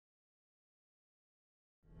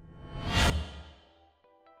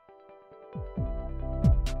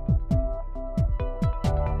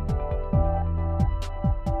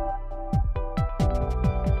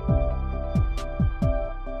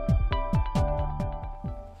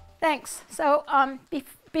Thanks. So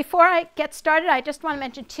before I get started, I just want to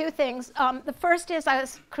mention two things. The first is I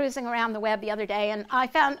was cruising around the web the other day, and I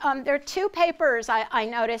found there are two papers I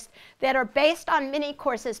noticed that are based on mini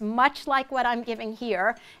courses, much like what I'm giving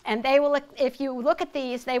here. And they will, if you look at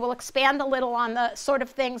these, they will expand a little on the sort of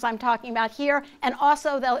things I'm talking about here. And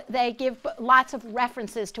also, they give lots of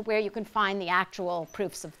references to where you can find the actual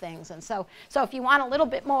proofs of things. And so if you want a little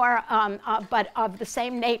bit more, but of the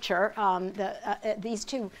same nature, these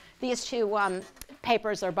two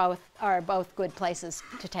papers are both good places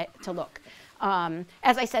to look.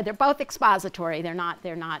 As I said, they're both expository. They're not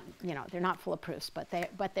full of proofs, but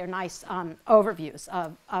they're nice overviews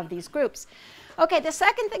of these groups. Okay, the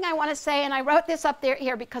second thing I want to say, and I wrote this up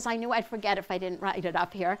here because I knew I'd forget if I didn't write it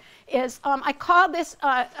up here, is I called this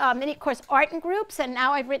mini course Artin groups, and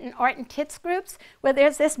now I've written Artin Tits groups, where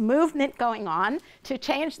there's this movement going on to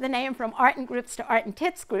change the name from Artin groups to Artin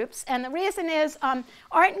Tits groups. And the reason is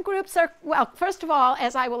Artin groups are, well, first of all,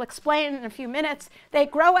 as I will explain in a few minutes, they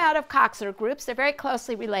grow out of Coxeter groups. They're very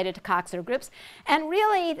closely related to Coxeter groups. And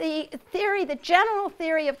really, the general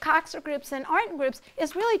theory of Coxeter groups and Artin groups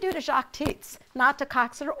is really due to Jacques Tietz, not to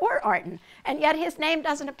Coxeter or Artin. And yet his name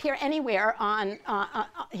doesn't appear anywhere on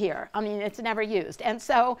here. I mean, it's never used. And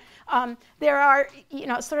so there are,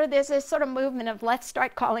 there's this sort of movement of let's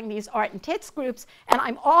start calling these Artin Tits groups. And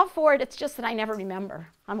I'm all for it. It's just that I never remember.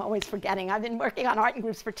 I'm always forgetting. I've been working on Artin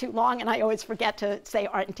groups for too long, and I always forget to say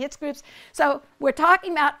Artin Tits groups. So we're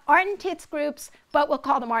talking about Artin Tits groups, but we'll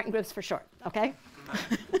call them Artin groups for short, OK?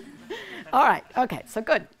 All right, OK, so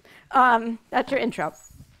good. That's your intro.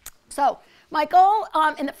 So my goal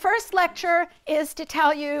in the first lecture is to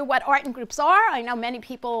tell you what Artin groups are. I know many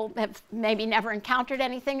people have maybe never encountered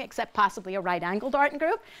anything except possibly a right-angled Artin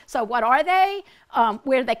group. So what are they?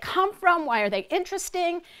 Where do they come from? Why are they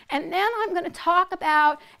interesting? And then I'm going to talk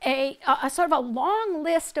about a sort of a long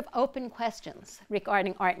list of open questions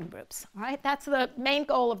regarding Artin groups. All right? That's the main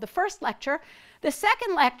goal of the first lecture. The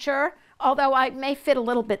second lecture, although I may fit a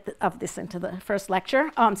little bit of this into the first lecture,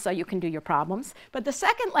 so you can do your problems. But the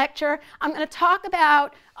second lecture, I'm going to talk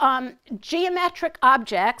about geometric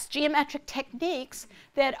objects, geometric techniques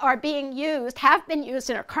that are being used, have been used,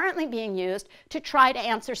 and are currently being used to try to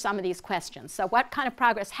answer some of these questions. So what kind of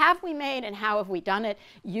progress have we made, and how have we done it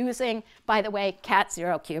using, by the way, cat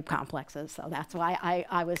zero cube complexes. So that's why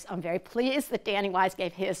I'm very pleased that Danny Wise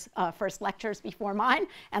gave his first lectures before mine,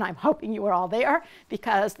 and I'm hoping you were all there,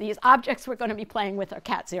 because these objects we're going to be playing with are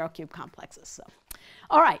cat zero cube complexes. So,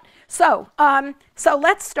 all right. So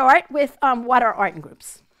let's start with what are Artin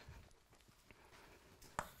groups.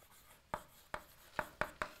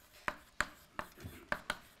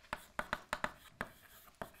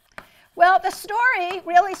 Well, the story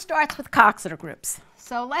really starts with Coxeter groups.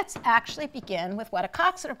 So let's actually begin with what a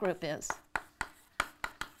Coxeter group is.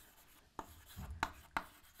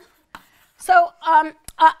 So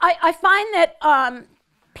I find that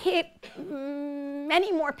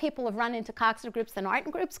many more people have run into Coxeter groups than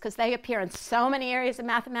Artin groups, because they appear in so many areas of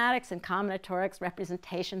mathematics, and combinatorics,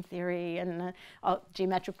 representation theory, and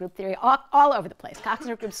geometric group theory, all over the place.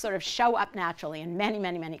 Coxeter groups sort of show up naturally in many,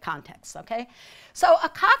 many, many contexts. Okay, so a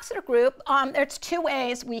Coxeter group, there's two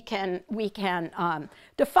ways we can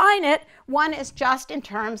define it. One is just in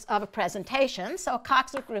terms of a presentation. So a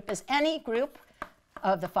Coxeter group is any group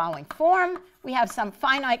of the following form. We have some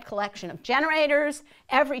finite collection of generators.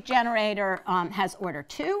 Every generator has order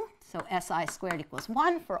 2, so SI squared equals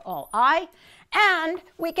 1 for all I. And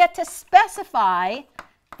we get to specify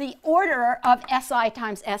the order of SI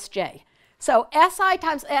times Sj. So SI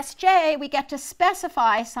times Sj, we get to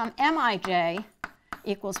specify some Mij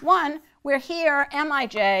equals 1, where here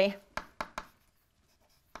Mij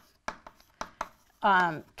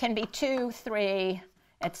can be 2, 3,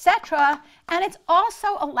 etc. And it's also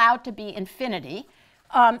allowed to be infinity.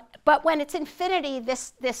 But when it's infinity,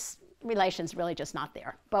 this relation is really just not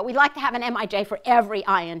there. But we'd like to have an Mij for every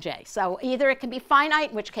I and j. So either it can be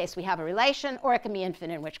finite, in which case we have a relation, or it can be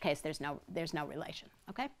infinite, in which case there's no relation.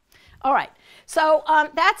 Okay? All right. So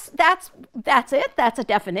that's it. That's a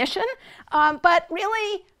definition. But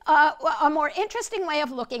really, a more interesting way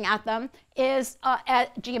of looking at them is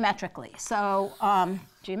geometrically. So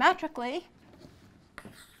geometrically,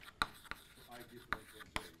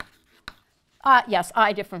 yes,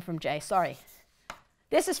 I different from j, sorry.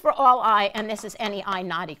 This is for all I, and this is any I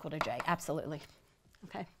not equal to j, absolutely.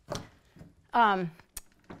 Okay.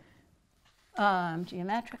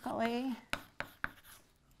 Geometrically.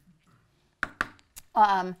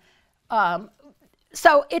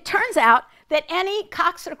 So it turns out that any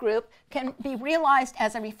Coxeter group can be realized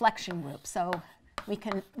as a reflection group. So we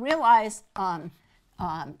can realize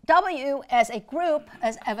W as a group,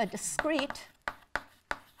 as of a discrete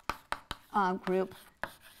group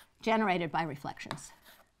generated by reflections.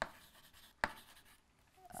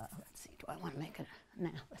 Let's see, do I want to make it? No,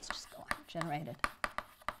 let's just go on. Generated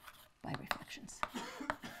by reflections.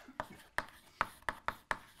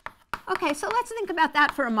 Okay, so let's think about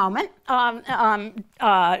that for a moment.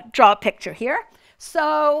 Draw a picture here.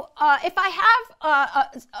 So if I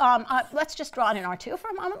have, let's just draw it in R2 for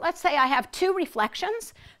a moment. Let's say I have two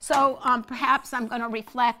reflections. So perhaps I'm going to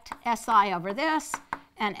reflect Si over this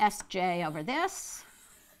and Sj over this.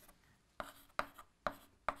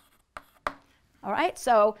 All right,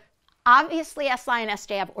 so obviously Si and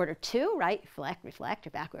Sj have order 2, right? Reflect, reflect,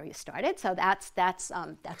 you're back where you started. So that's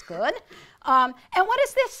good. And what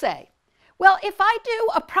does this say? Well, if I do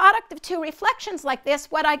a product of two reflections like this,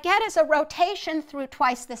 what I get is a rotation through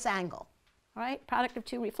twice this angle. All right? Product of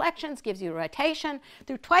two reflections gives you a rotation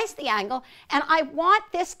through twice the angle. And I want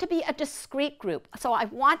this to be a discrete group. So I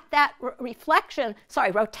want that rotation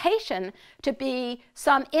to be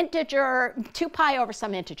some integer, 2 pi over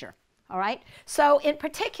some integer. All right? So in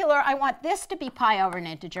particular, I want this to be pi over an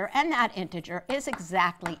integer, and that integer is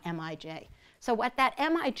exactly Mij. So what that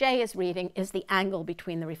Mij is reading is the angle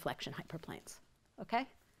between the reflection hyperplanes. Okay? All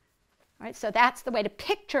right, so that's the way to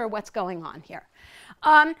picture what's going on here.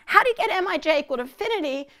 How do you get Mij equal to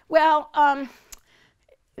infinity? Well,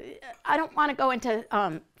 I don't want to go into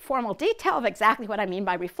formal detail of exactly what I mean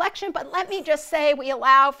by reflection, but let me just say we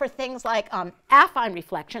allow for things like affine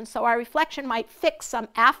reflection. So our reflection might fix some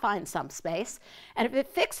affine subspace. And if it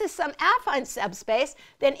fixes some affine subspace,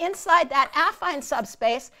 then inside that affine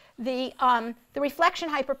subspace, the reflection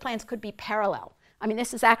hyperplanes could be parallel. I mean,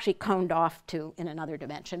 this is actually coned off to in another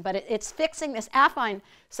dimension, but it's fixing this affine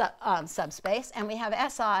subspace, and we have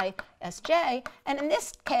Si, Sj, and in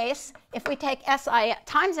this case, if we take Si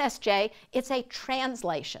times Sj, it's a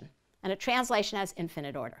translation, and a translation has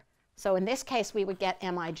infinite order. So in this case, we would get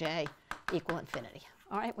Mij equal infinity,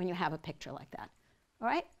 all right, when you have a picture like that. All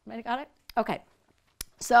right, everybody got it? Okay,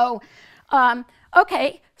 so,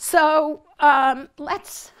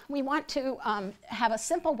 we want to have a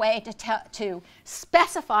simple way to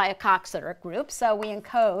specify a Coxeter group. So we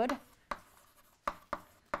encode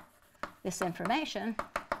this information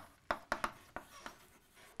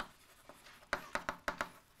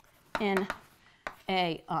in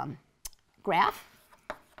a graph,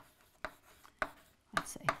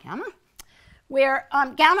 let's say gamma, where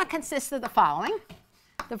gamma consists of the following.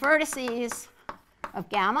 The vertices of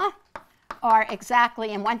gamma are exactly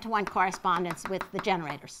in one-to-one correspondence with the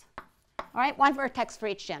generators. All right, one vertex for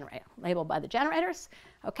each generator, labeled by the generators.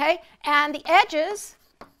 Okay, and the edges,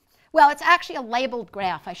 well, it's actually a labeled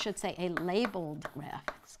graph. I should say a labeled graph,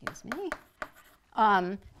 excuse me.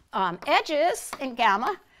 Edges in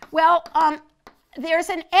gamma, well, there's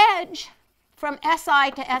an edge from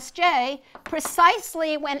Si to Sj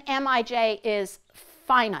precisely when Mij is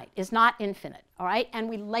finite, is not infinite. All right, and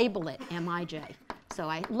we label it Mij. So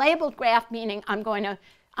I labeled graph, meaning I'm going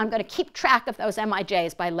to keep track of those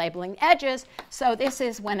Mij's by labeling edges. So this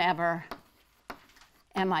is whenever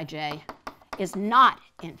Mij is not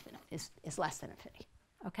infinite, is less than infinity.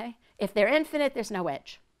 Okay? If they're infinite, there's no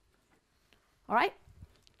edge. All right?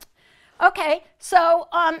 Okay, so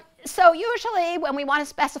usually when we want to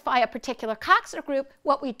specify a particular Coxeter group,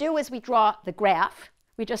 what we do is we draw the graph.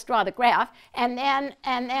 We just draw the graph, and then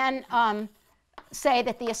say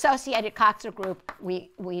that the associated Coxeter group,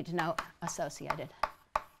 we denote associated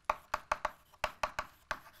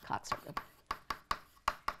Coxeter group.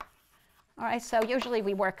 All right, so usually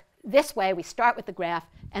we work this way. We start with the graph,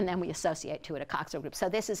 and then we associate to it a Coxeter group. So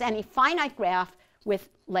this is any finite graph with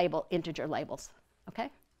integer labels. Okay?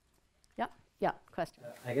 Yeah? Yeah, question?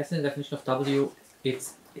 I guess in the definition of W,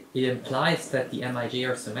 it implies that the Mij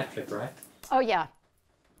are symmetric, right? Oh, yeah.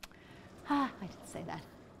 I didn't say that.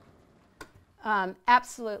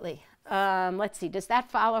 Absolutely. Let's see, does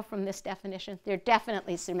that follow from this definition? They're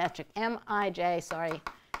definitely symmetric. Mij, sorry,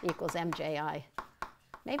 equals Mji.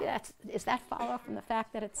 Maybe does that follow from the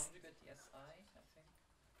fact that it's...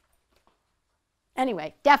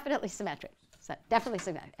 Anyway, definitely symmetric. So definitely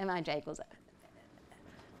symmetric. Mij equals...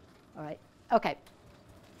 All right, okay.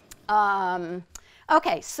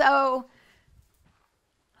 Okay, so...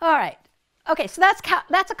 All right. Okay, so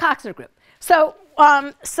that's a Coxeter group. So,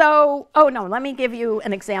 oh no, let me give you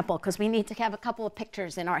an example because we need to have a couple of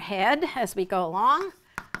pictures in our head as we go along.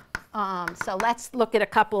 So let's look at a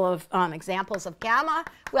couple of examples of gamma.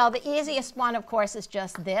 Well, the easiest one, of course, is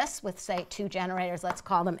just this with, say, two generators. Let's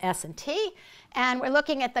call them S and T. And we're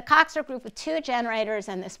looking at the Coxeter group with two generators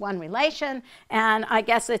and this one relation. And I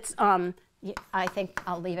guess it's, I think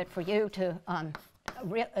I'll leave it for you to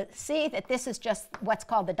see that this is just what's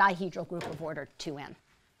called the dihedral group of order 2n.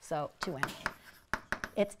 So 2n.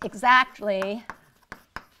 It's exactly,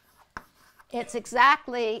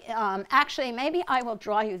 actually, maybe I will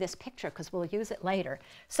draw you this picture because we'll use it later.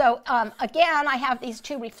 So again, I have these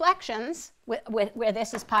two reflections where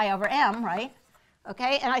this is pi over m, right?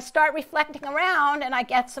 Okay, and I start reflecting around and I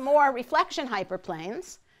get some more reflection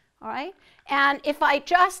hyperplanes, all right? And if I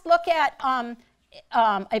just look at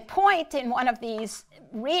a point in one of these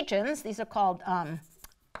regions, these are called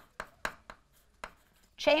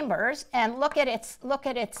chambers, and look at its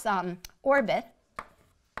orbit,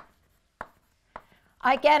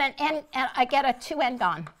 I get a 2m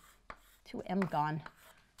gon.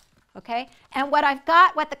 Okay, and what I've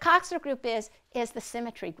got, what the Coxeter group is the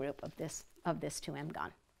symmetry group of this 2m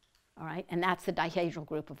gon. All right, and that's the dihedral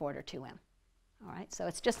group of order 2m. All right, so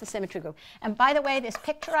it's just the symmetry group. And by the way, this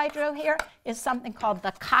picture I drew here is something called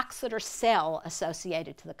the Coxeter cell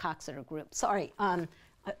associated to the Coxeter group. Sorry, I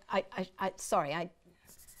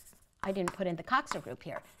didn't put in the Coxeter group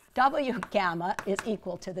here. W gamma is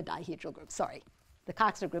equal to the dihedral group. Sorry, the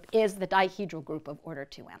Coxeter group is the dihedral group of order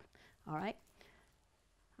 2m. All right.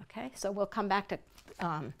 Okay, so we'll come back to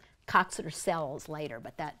Coxeter cells later,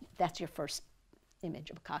 but that's your first image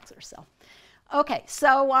of a Coxeter cell. Okay,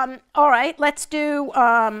 so all right, let's do,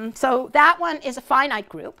 so that one is a finite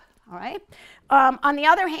group, all right? On the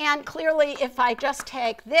other hand, clearly, if I just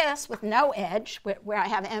take this with no edge, where I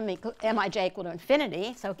have mij equal to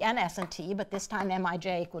infinity, so again S and T, but this time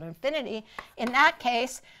mij equal to infinity, in that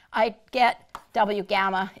case, I get W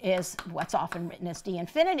gamma is what's often written as D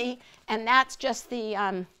infinity, and that's just the,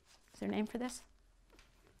 is there a name for this?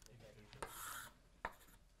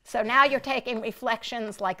 So now you're taking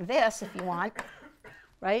reflections like this, if you want,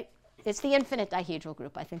 right? It's the infinite dihedral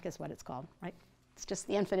group, I think is what it's called, right? It's just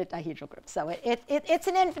the infinite dihedral group. So it's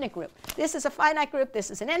an infinite group. This is a finite group.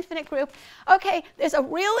 This is an infinite group. Okay, there's a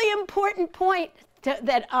really important point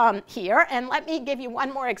here, and let me give you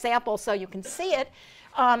one more example so you can see it,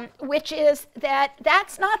 which is that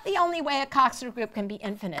that's not the only way a Coxeter group can be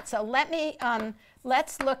infinite. So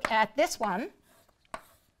let's look at this one.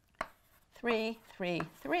 3, 3,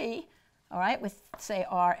 3, all right, with, say,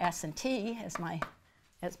 R, S, and T as my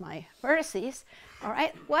vertices, all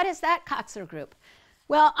right. What is that Coxeter group?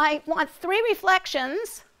 Well, I want 3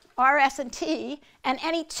 reflections, R, S, and T, and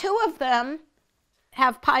any 2 of them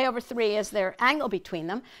have pi over 3 as their angle between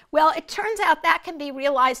them. Well, it turns out that can be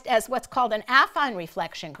realized as what's called an affine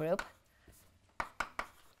reflection group.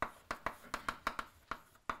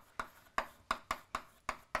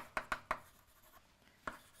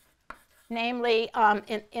 Namely,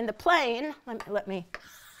 in the plane, let me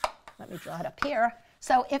draw it up here.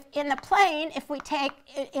 So if in the plane, if we take,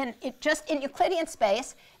 just in Euclidean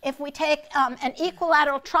space, if we take an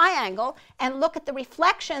equilateral triangle and look at the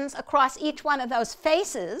reflections across each one of those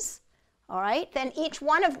faces, all right, then each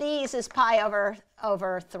one of these is pi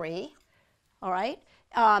over 3, all right?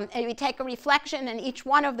 And if we take a reflection in each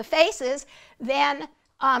one of the faces, then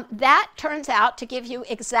that turns out to give you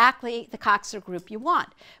exactly the Coxeter group you want.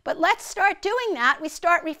 But let's start doing that. We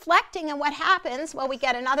start reflecting, and what happens? Well, we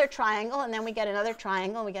get another triangle, and then we get another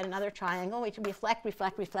triangle, we get another triangle. We reflect,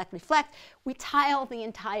 reflect, reflect, reflect. We tile the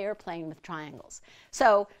entire plane with triangles.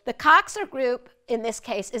 So the Coxeter group, in this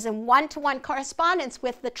case, is in one-to-one correspondence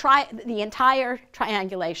with the entire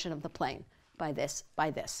triangulation of the plane by this.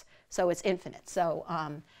 So it's infinite. So,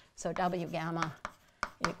 so W gamma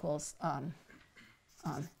equals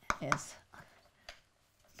is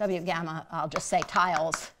W gamma, I'll just say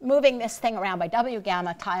tiles, moving this thing around by W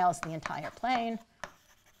gamma tiles the entire plane.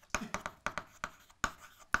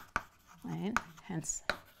 Hence,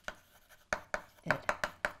 it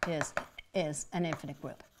is an infinite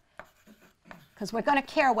group. Because we're going to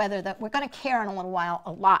care we're going to care in a little while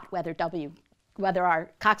a lot whether our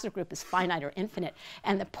Coxeter group is finite or infinite.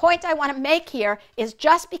 And the point I want to make here is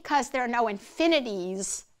just because there are no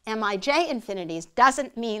infinities, Mij infinities,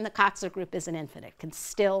 doesn't mean the Coxeter group is an infinite. It can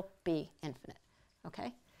still be infinite.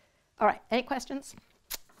 Okay? All right. Any questions?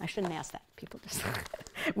 I shouldn't ask that. People just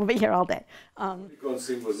we'll be here all day. Because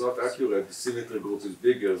it was not accurate. The symmetry group is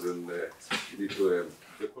bigger than the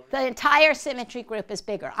entire symmetry group is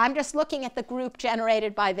bigger. I'm just looking at the group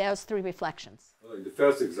generated by those 3 reflections. In the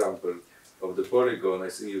first example of the polygon, I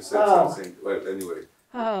think you said something. Well, anyway.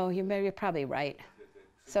 Oh, you're probably right.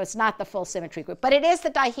 So it's not the full symmetry group, but it is the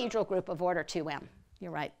dihedral group of order 2m.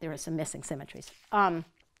 You're right. There are some missing symmetries.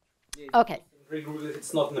 Okay.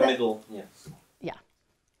 It's not in the middle. Yeah. Yeah.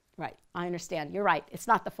 Right. I understand. You're right. It's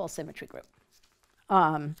not the full symmetry group.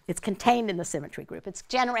 It's contained in the symmetry group. It's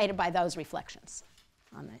generated by those reflections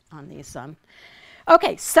on these.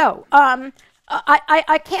 Okay. So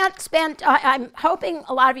I can't spend, I'm hoping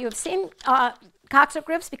a lot of you have seen Coxer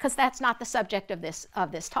groups because that's not the subject of this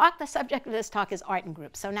talk. The subject of this talk is Artin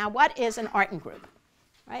group. So now what is an Artin group?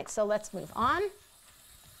 Right, so let's move on.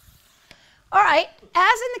 All right,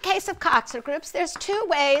 as in the case of Coxer groups, there's two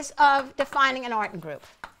ways of defining an Artin group.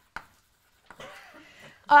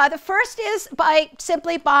 The first is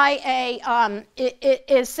simply by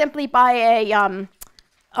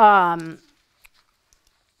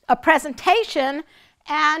a presentation.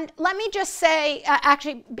 And let me just say,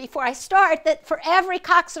 actually, before I start, that for every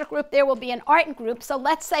Coxer group, there will be an Artin group. So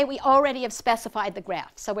let's say we already have specified the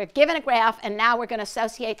graph. So we're given a graph, and now we're going to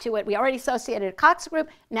associate to it. We already associated a Coxer group.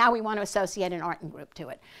 Now we want to associate an Artin group to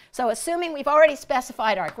it. So assuming we've already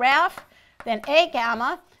specified our graph, then A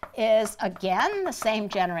gamma is, again, the same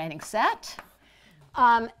generating set.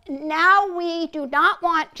 Now we do not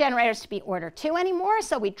want generators to be order 2 anymore,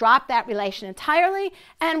 so we drop that relation entirely,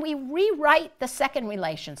 and we rewrite the second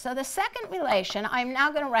relation. So the second relation I'm now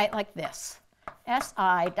going to write like this. Si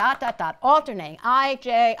dot dot dot alternating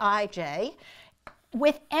ij,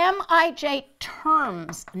 with mij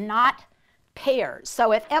terms, not pairs.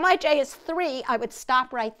 So if mij is 3, I would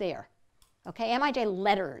stop right there. Okay, mij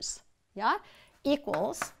letters, yeah,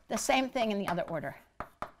 equals the same thing in the other order.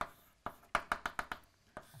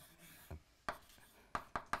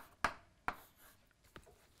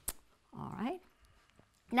 All right.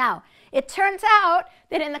 Now, it turns out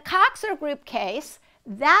that in the Coxer group case,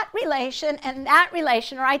 that relation and that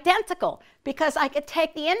relation are identical because I could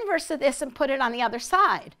take the inverse of this and put it on the other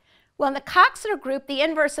side. Well, in the Coxer group, the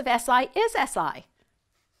inverse of SI is SI,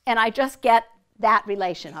 and I just get that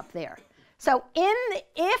relation up there. So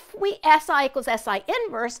if we SI equals SI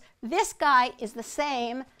inverse, this guy is the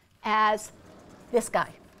same as this guy.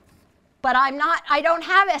 But I don't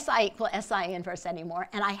have SI equal SI inverse anymore,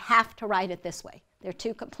 and I have to write it this way. They're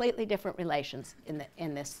two completely different relations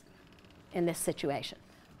in this situation.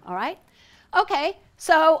 All right? Okay,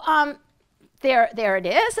 so there it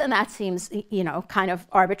is, and that seems, kind of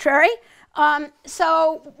arbitrary.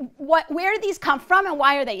 So where do these come from, and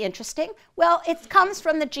why are they interesting? Well, it comes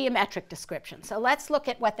from the geometric description. So let's look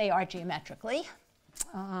at what they are geometrically.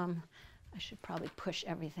 I should probably push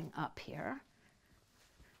everything up here.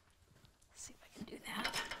 Let's see if I can do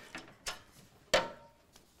that.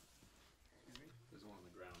 There's one on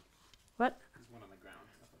the ground. What? There's one on the ground.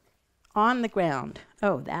 On the ground.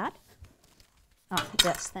 Oh, that? Oh,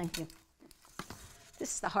 yes, thank you.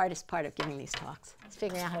 This is the hardest part of giving these talks. It's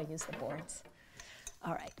figuring out how to use the boards.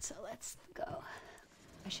 All right, so let's go.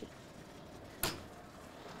 I should.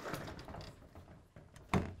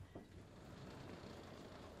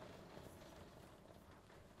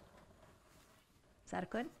 Is that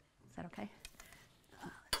good? Is that okay?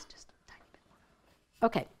 Let's just a tiny bit more.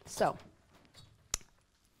 Okay, so.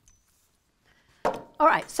 All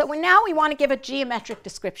right, so now we want to give a geometric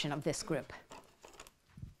description of this group.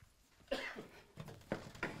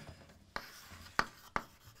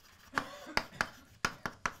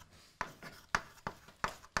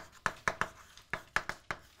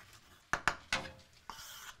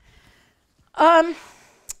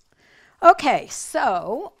 Okay,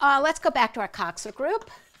 so let's go back to our Coxer group.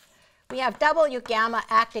 We have W gamma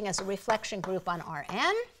acting as a reflection group on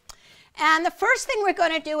Rn. And the first thing we're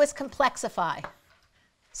going to do is complexify.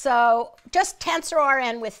 So just tensor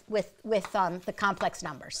Rn with the complex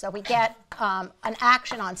numbers. So we get an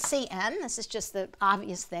action on Cn. This is just the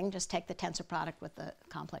obvious thing. Just take the tensor product with the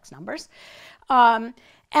complex numbers.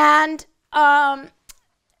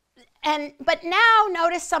 But now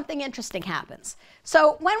notice something interesting happens.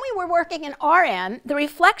 So when we were working in Rn, the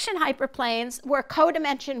reflection hyperplanes were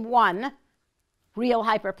codimension 1 real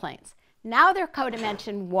hyperplanes. Now they're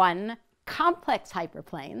codimension 1 complex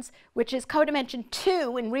hyperplanes, which is codimension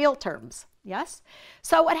 2 in real terms. Yes?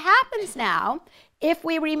 So what happens now, if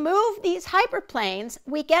we remove these hyperplanes,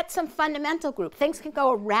 we get some fundamental group. Things can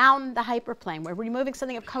go around the hyperplane. We're removing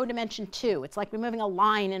something of codimension 2. It's like removing a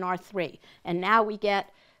line in R3. And now we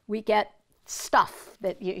get stuff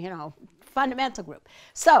that, fundamental group.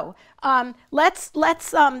 So let's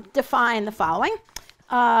define the following.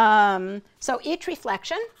 So each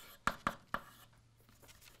reflection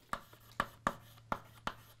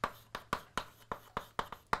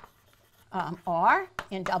R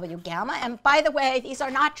in W gamma. And by the way, these are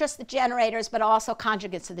not just the generators, but also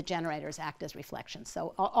conjugates of the generators act as reflections.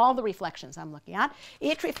 So all the reflections I'm looking at.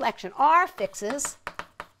 Each reflection R fixes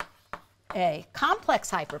a complex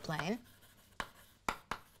hyperplane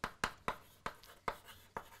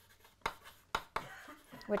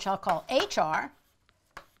which I'll call HR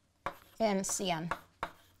in Cn.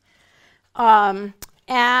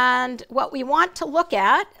 And what we want to look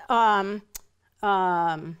at,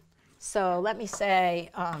 So let me say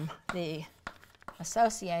the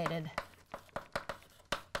associated,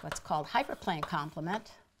 what's called hyperplane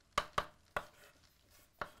complement,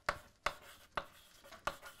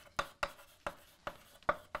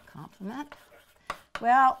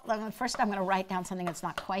 well, first I'm going to write down something that's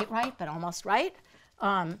not quite right, but almost right,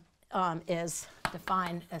 is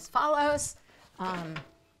defined as follows.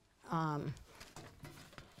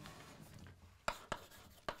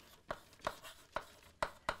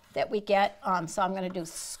 That we get, so I'm going to do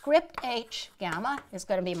script H gamma is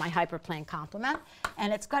going to be my hyperplane complement,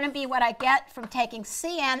 and it's going to be what I get from taking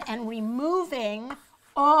Cn and removing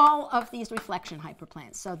all of these reflection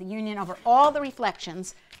hyperplanes. So the union over all the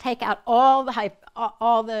reflections, take out all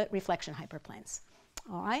the reflection hyperplanes.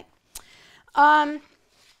 All right.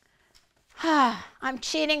 I'm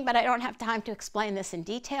cheating, but I don't have time to explain this in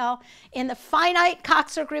detail. In the finite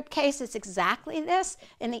Coxer group case, it's exactly this.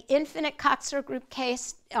 In the infinite Coxer group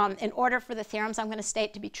case, in order for the theorems I'm going to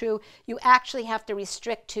state to be true, you actually have to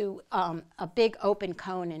restrict to a big open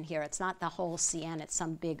cone in here. It's not the whole Cn, it's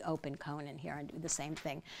some big open cone in here, and do the same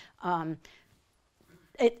thing.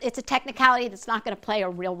 It's a technicality that's not going to play a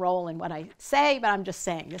real role in what I say, but I'm just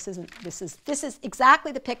saying this is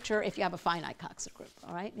exactly the picture if you have a finite Coxer group.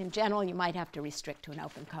 All right. In general, you might have to restrict to an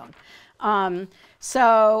open cone.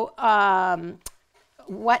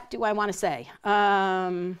 What do I want to say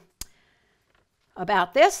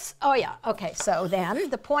about this? Oh yeah. Okay. So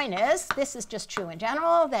then the point is, this is just true in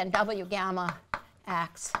general. Then W gamma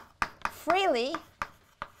acts freely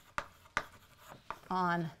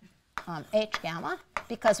on H gamma,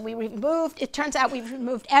 because we removed, it turns out we've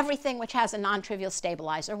removed everything which has a non-trivial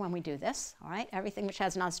stabilizer when we do this. All right, everything which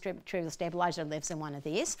has a non-trivial stabilizer lives in one of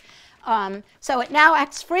these. So it now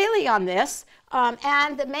acts freely on this,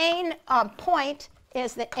 and the main point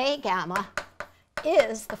is that A gamma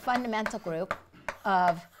is the fundamental group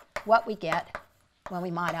of what we get when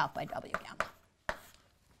we mod out by W gamma.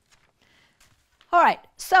 All right,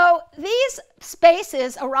 so these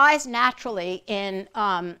spaces arise naturally in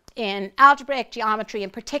algebraic geometry,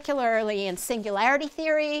 and particularly in singularity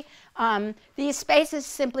theory. These spaces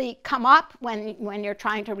simply come up when you're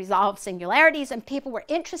trying to resolve singularities, and people were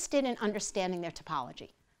interested in understanding their topology.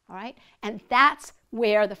 All right, and that's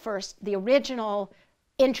where the original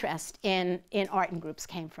interest in Artin groups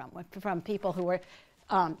came from people who were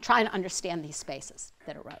trying to understand these spaces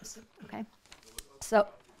that arose. Okay, so.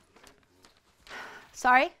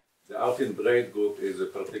 Sorry? The Artin braid group is a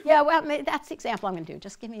particular. Yeah, well, that's the example I'm going to do.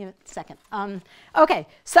 Just give me a second. Okay,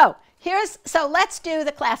 so let's do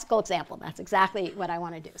the classical example. That's exactly what I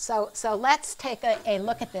want to do. So let's take a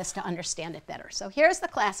look at this to understand it better. So here's the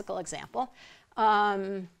classical example.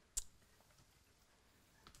 Yeah,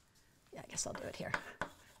 I guess I'll do it here.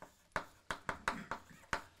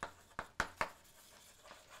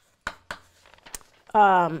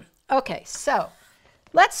 Okay, so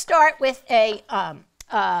let's start with a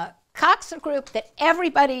Coxer group that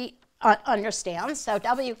everybody understands. So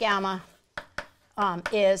W gamma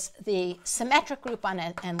is the symmetric group on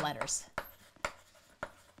n letters.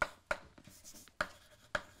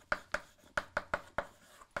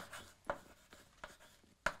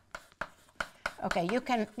 Okay, you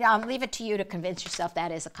can, I'll leave it to you to convince yourself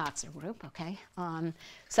that is a Coxer group, okay?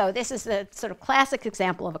 So this is the sort of classic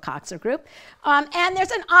example of a Coxer group. And there's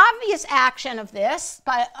an obvious action of this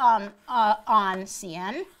on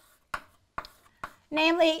Cn,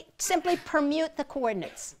 namely simply permute the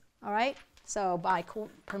coordinates, all right? So by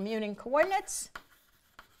permuting coordinates,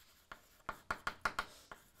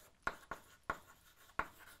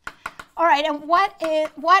 all right, and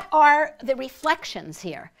what are the reflections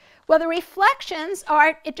here? Well, the reflections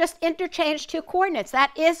are, it just interchanged two coordinates.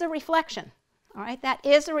 That is a reflection. All right, that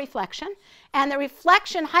is a reflection. And the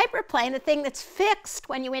reflection hyperplane, the thing that's fixed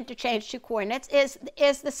when you interchange two coordinates,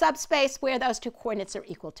 is the subspace where those two coordinates are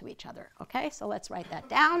equal to each other. Okay, so let's write that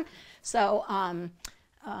down. So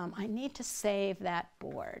I need to save that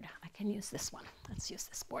board. I can use this one. Let's use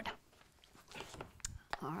this board.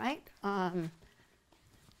 All right.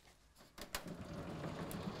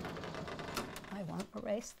 I won't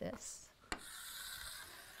erase this.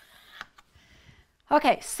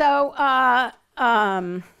 Okay, so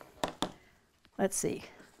let's see.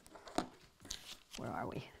 Where are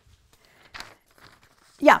we?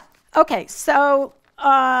 Yeah. Okay. So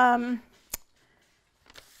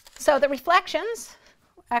so the reflections.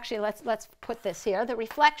 Actually, let's put this here. The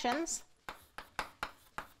reflections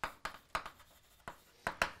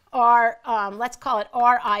are let's call it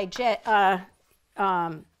Rij.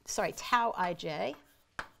 Sorry, tau ij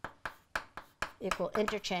equal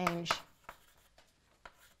interchange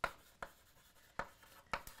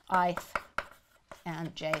ith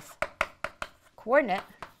and jth coordinate.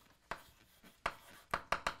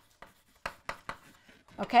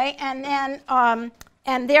 Okay, and then,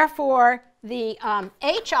 and therefore the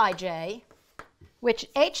hij, which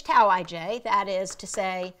h tau ij, that is to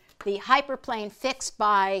say the hyperplane fixed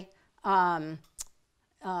by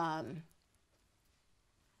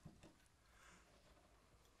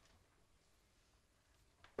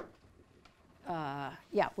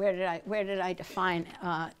yeah, where did I define?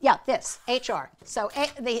 Yeah, this HR. So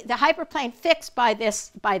the hyperplane fixed by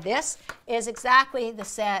this is exactly the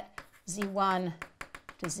set Z1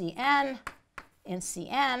 to Zn in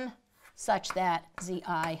Cn, such that Zi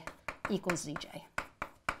equals Zj.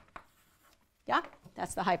 Yeah,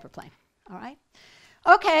 that's the hyperplane. All right.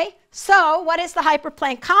 Okay. So what is the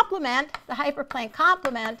hyperplane complement? The hyperplane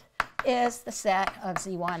complement is the set of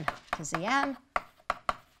Z1 to Zn.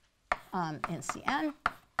 In Cn,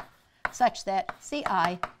 such that Zi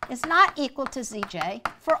is not equal to Zj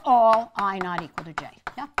for all I not equal to j.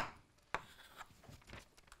 Yeah?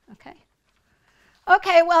 Okay.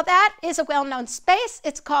 Okay, well, that is a well-known space.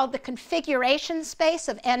 It's called the configuration space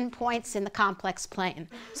of n points in the complex plane.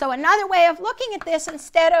 So another way of looking at this,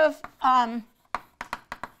 instead of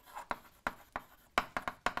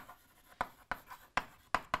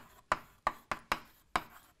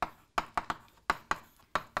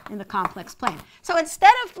in the complex plane. So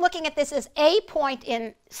instead of looking at this as a point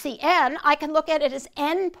in Cn, I can look at it as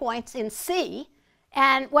n points in C.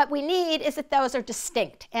 And what we need is that those are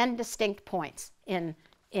distinct, n distinct points in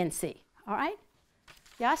C. All right?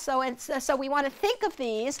 Yeah, so we want to think of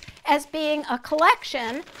these as being a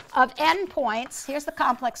collection of n points. Here's the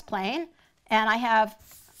complex plane. And I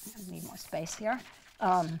need more space here.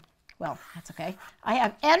 Well, that's OK. I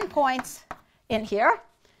have n points in here.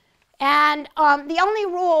 And the only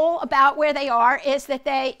rule about where they are is that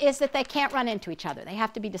they can't run into each other. They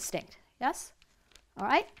have to be distinct. Yes? All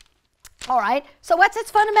right? All right. So what's its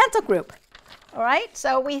fundamental group? All right.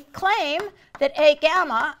 So we claim that A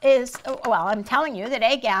gamma is, well, I'm telling you that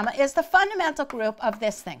A gamma is the fundamental group of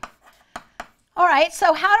this thing. All right.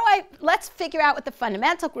 So let's figure out what the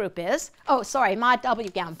fundamental group is. Oh, sorry, mod W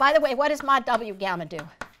gamma. By the way, what does mod W gamma do?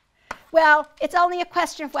 Well, it's only a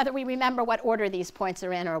question of whether we remember what order these points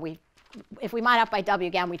are in, or if we mod up by W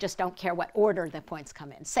gamma, we just don't care what order the points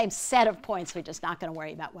come in. Same set of points, we're just not going to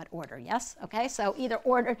worry about what order, yes? Okay, so either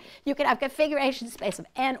order, you can have configuration space of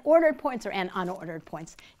n ordered points or n unordered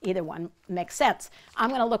points. Either one makes sense. I'm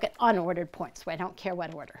going to look at unordered points, so I don't care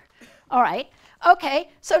what order. All right, okay,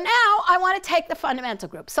 so now I want to take the fundamental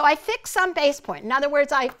group. So I fix some base point. In other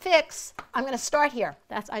words, I'm going to start here.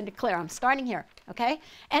 I declare I'm starting here, okay?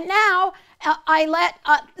 And now I let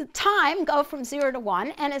time go from 0 to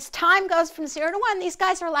 1. And as time goes from 0 to 1, these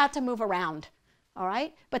guys are allowed to move around, all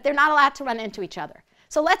right? But they're not allowed to run into each other.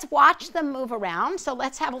 So let's watch them move around. So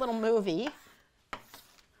let's have a little movie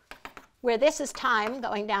where this is time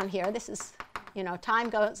going down here. This is, time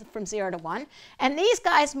goes from 0 to 1. And these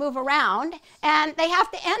guys move around, and they have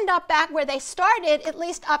to end up back where they started, at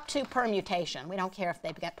least up to permutation. We don't care if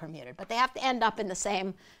they get permuted, but they have to end up in the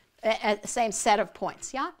same set of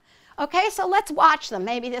points, yeah? Okay, so let's watch them.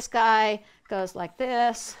 Maybe this guy goes like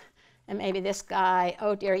this, and maybe this guy,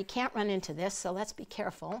 oh dear, he can't run into this, so let's be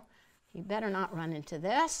careful. You better not run into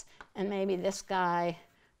this. And maybe this guy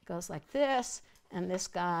goes like this, and this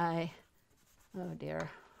guy, oh dear,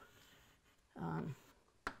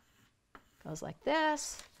 goes like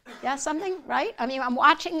this. Yeah, something, right? I mean, I'm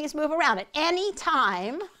watching these move around. At any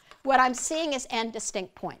time, what I'm seeing is n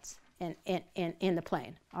distinct points in the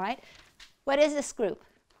plane, all right? What is this group?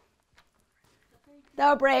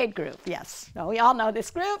 The braid group, yes. So we all know this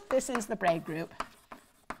group. This is the braid group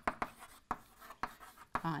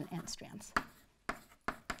on n strands.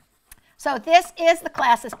 So this is the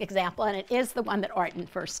classic example, and it is the one that Artin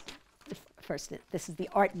first this is the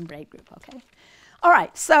Artin braid group, okay? All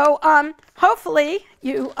right, so hopefully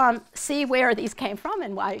you see where these came from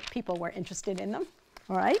and why people were interested in them,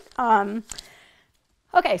 all right?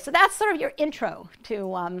 Okay, so that's sort of your intro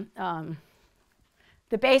to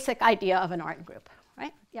the basic idea of an Artin group,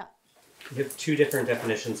 right? Yeah. You have two different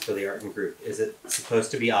definitions for the Artin group. Is it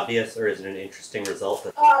supposed to be obvious, or is it an interesting result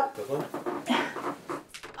that's equivalent?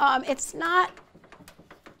 It's not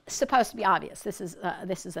supposed to be obvious. This is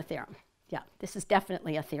a theorem. Yeah, this is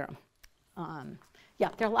definitely a theorem. Yeah,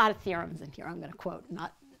 there are a lot of theorems in here I'm going to quote,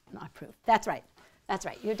 not prove. That's right. That's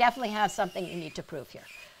right. You definitely have something you need to prove here.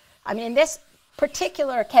 I mean, in this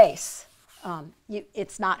particular case,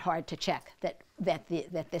 it's not hard to check that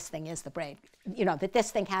this thing is the braid. That this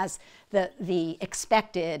thing has the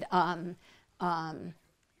expected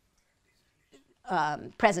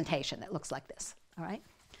presentation that looks like this. All right.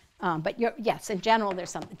 But yes, in general,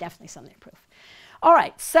 there's definitely something to prove. All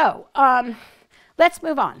right, so let's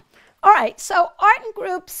move on. All right, so Artin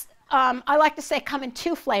groups, I like to say, come in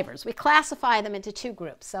two flavors. We classify them into two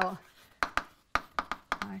groups. So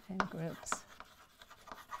Artin groups,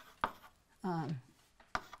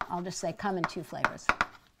 I'll just say come in two flavors.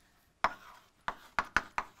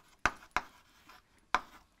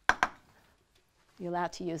 You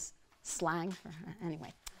allowed to use slang?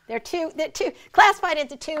 Anyway, they're two classified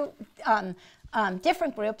into two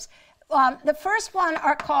different groups. The first one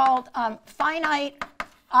are called finite.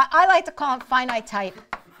 I like to call them finite type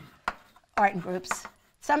Artin groups.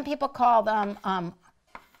 Some people call them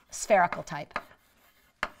spherical type.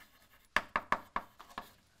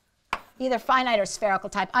 Either finite or spherical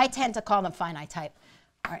type. I tend to call them finite type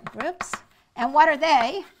Artin groups. And what are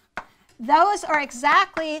they? Those are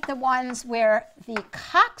exactly the ones where the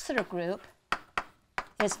Coxeter group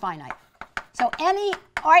is finite. So any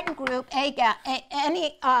Artin group,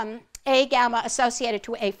 any A gamma associated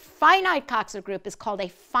to a finite Coxeter group is called a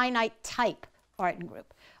finite type Artin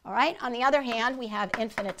group. All right? On the other hand, we have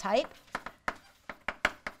infinite type.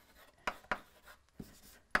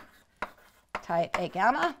 Type A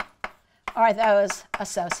gamma are those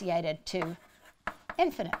associated to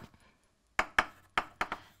infinite.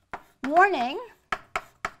 Warning,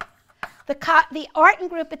 the Artin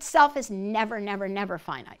group itself is never, never, never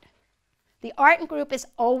finite. The Artin group is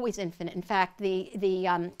always infinite. In fact,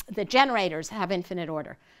 the generators have infinite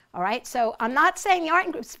order. All right? So I'm not saying the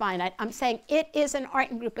Artin group is finite. I'm saying it is an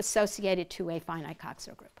Artin group associated to a finite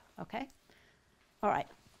Coxeter group. Okay? All right.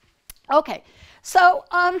 Okay. So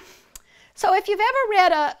so if you've ever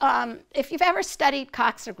read if you've ever studied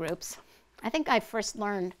Coxeter groups, I think I first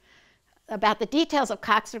learned about the details of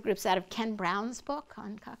Coxeter groups out of Ken Brown's book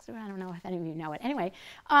on Coxeter. I don't know if any of you know it. Anyway,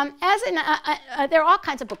 there are all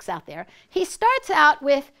kinds of books out there. He starts out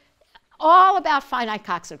with all about finite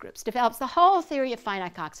Coxeter groups, develops the whole theory of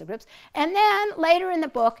finite Coxeter groups, and then later in the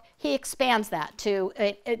book he expands that to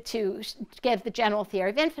give the general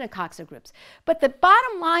theory of infinite Coxeter groups. But the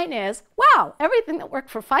bottom line is, wow, everything that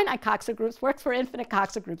worked for finite Coxeter groups works for infinite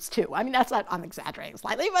Coxeter groups too. I mean, I'm exaggerating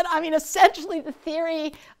slightly, but I mean essentially the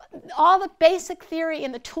theory, all the basic theory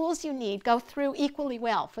and the tools you need go through equally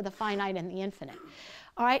well for the finite and the infinite.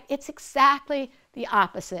 All right, it's exactly the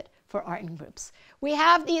opposite for Artin groups. We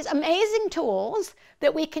have these amazing tools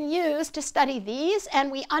that we can use to study these, and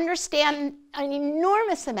we understand an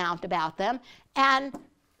enormous amount about them, and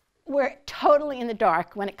we're totally in the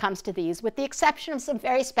dark when it comes to these, with the exception of some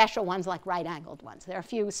very special ones like right-angled ones. There are a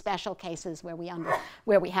few special cases where we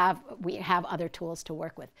have other tools to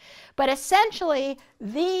work with. But essentially,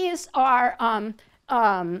 these are,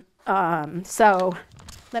 so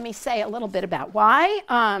let me say a little bit about why.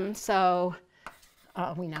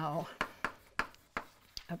 We know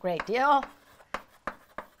a great deal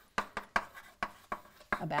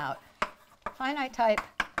about finite type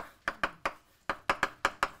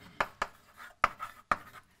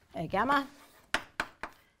A gamma,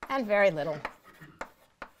 and very little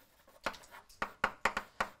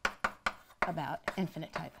about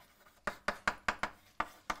infinite type.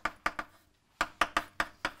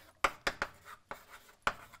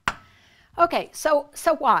 Okay, so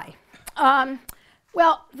why?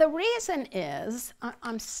 Well, the reason is,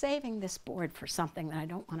 I'm saving this board for something that I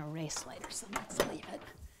don't want to erase later, so let's leave it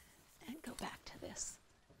and go back to this.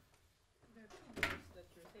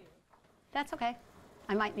 That's okay.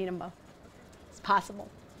 I might need them both. It's possible.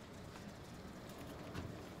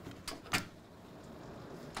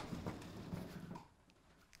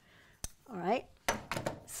 All right.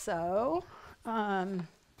 So, so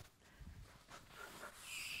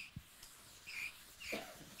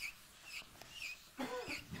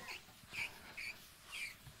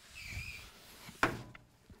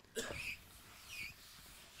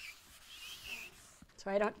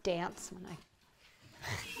I don't dance when I...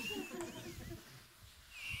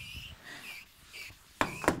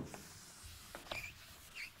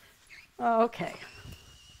 Okay.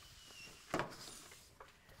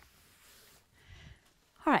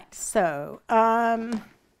 All right, so,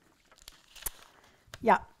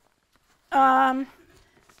 yeah.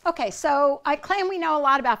 Okay, so I claim we know a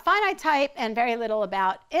lot about finite type and very little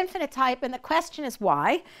about infinite type, and the question is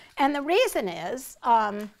why? And the reason is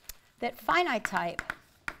that finite type,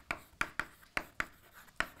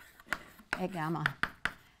 A gamma,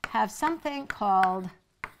 have something called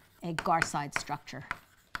a Garside structure.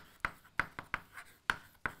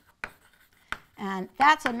 And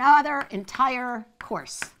that's another entire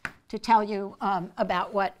course to tell you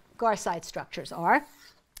about what Garside structures are.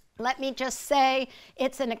 Let me just say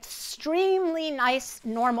it's an extremely nice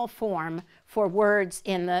normal form for words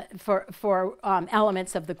in the for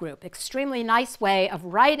elements of the group. Extremely nice way of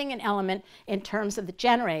writing an element in terms of the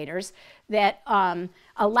generators that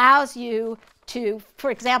allows you to,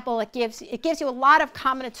 for example, it gives you a lot of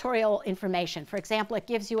combinatorial information. For example, it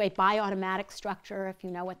gives you a biautomatic structure, if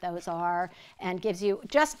you know what those are, and gives you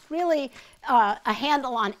just really a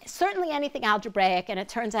handle on certainly anything algebraic, and it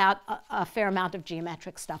turns out a fair amount of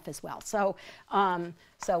geometric stuff as well. So,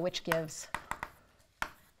 which gives,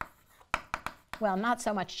 well, not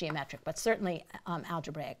so much geometric, but certainly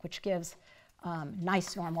algebraic, which gives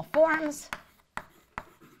nice normal forms.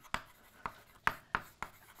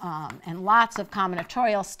 And lots of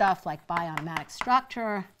combinatorial stuff like biautomatic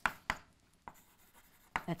structure,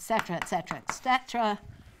 et cetera, et cetera, et cetera.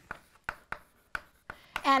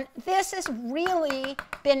 And this has really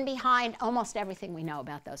been behind almost everything we know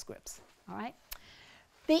about those groups. All right?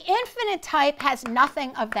 The infinite type has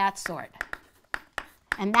nothing of that sort.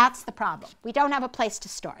 And that's the problem. We don't have a place to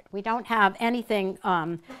start. We don't have anything.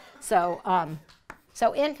 So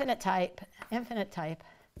infinite type.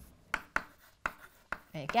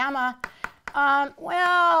 A gamma.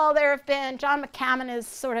 Well, there have been, John McCammon has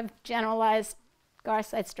sort of generalized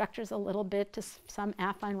Garside structures a little bit to some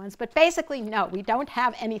affine ones, but basically, no, we don't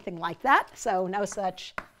have anything like that, so no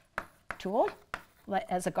such tool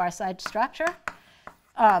as a Garside structure.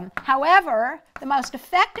 However, the most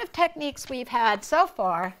effective techniques we've had so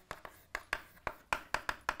far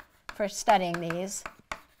for studying these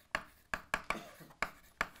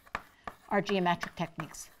are geometric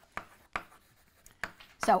techniques.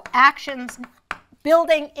 So actions,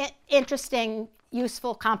 building interesting,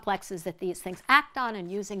 useful complexes that these things act on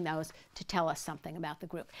and using those to tell us something about the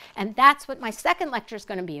group. And that's what my second lecture is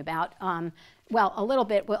going to be about. Well, a little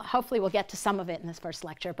bit. Hopefully we'll get to some of it in this first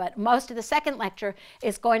lecture. But most of the second lecture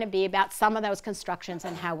is going to be about some of those constructions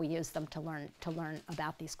and how we use them to learn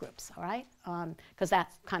about these groups. All right? Because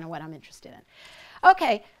that's kind of what I'm interested in.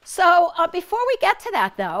 OK, so before we get to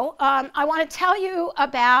that, though, I want to tell you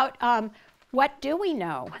about what do we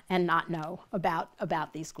know and not know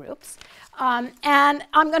about these groups? And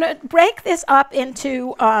I'm going to break this up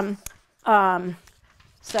into, I'm going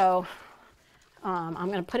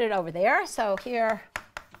to put it over there. So here,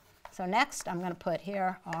 so next I'm going to put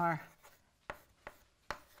here are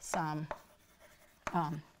some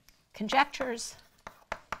conjectures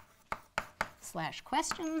 /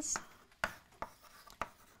 questions.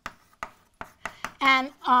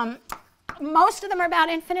 And most of them are about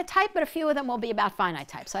infinite type, but a few of them will be about finite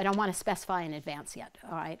type. So I don't want to specify in advance yet,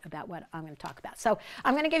 all right, about what I'm going to talk about. So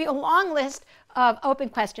I'm going to give you a long list of open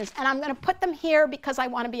questions, and I'm going to put them here because I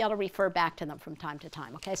want to be able to refer back to them from time to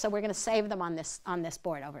time. Okay, so we're going to save them on this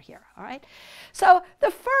board over here. All right. So the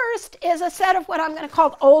first is a set of what I'm going to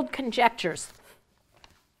call old conjectures.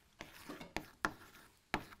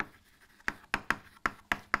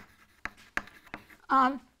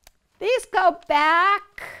 These go back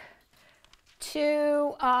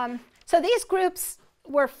to, so these groups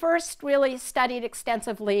were first really studied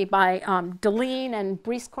extensively by Deline and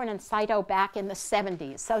Brieskorn and Saito back in the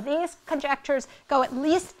 70s. So these conjectures go at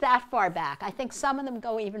least that far back. I think some of them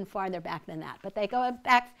go even farther back than that, but they go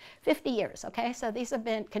back 50 years, okay? So these have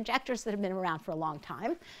been conjectures that have been around for a long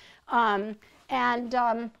time. I'm going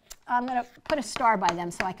to put a star by them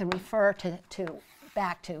so I can refer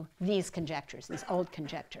back to these conjectures, these old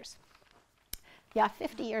conjectures. Yeah,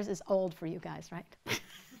 50 years is old for you guys, right?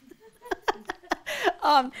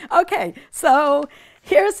 Okay, so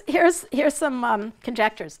here's some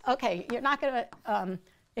conjectures. Okay, you're not going to,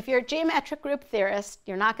 if you're a geometric group theorist,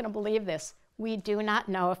 you're not going to believe this. We do not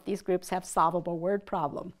know if these groups have solvable word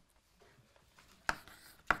problem.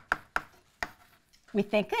 We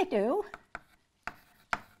think they do.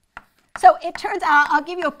 So it turns out, I'll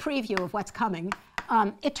give you a preview of what's coming.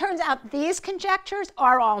 It turns out these conjectures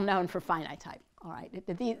are all known for finite type. All right,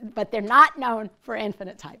 but they're not known for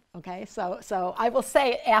infinite type, okay? So I will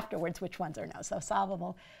say afterwards which ones are known. So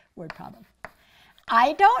solvable word problem.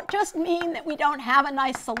 I don't just mean that we don't have a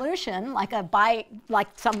nice solution, like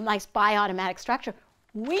some nice biautomatic structure.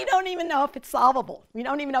 We don't even know if it's solvable. We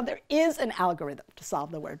don't even know there is an algorithm to solve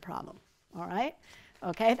the word problem, all right?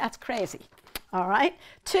 Okay, that's crazy, all right?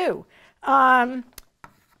 2, A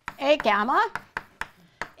gamma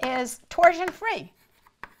is torsion-free.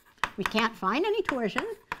 We can't find any torsion,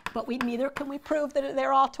 but neither can we prove that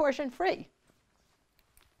they're all torsion-free.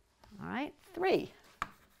 All right, 3.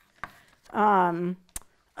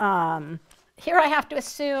 Here I have to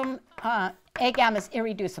assume A gamma is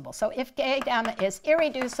irreducible. So if A gamma is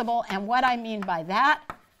irreducible, and what I mean by that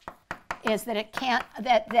is that it can't,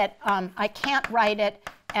 I can't write it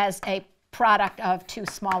as a product of two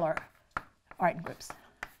smaller Artin groups.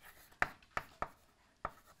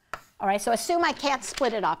 All right, so assume I can't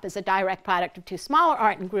split it up as a direct product of two smaller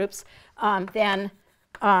Artin groups, then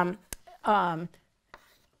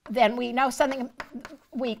we know something,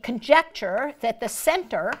 we conjecture that the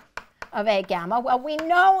center of A gamma, well, we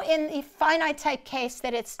know in the finite type case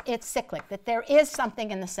that it's cyclic, that there is something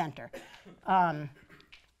in the center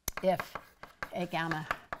if A gamma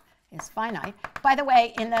is finite. By the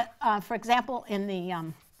way, in the, for example, in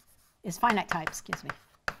the, is finite type, excuse me.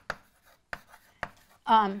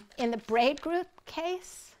 In the braid group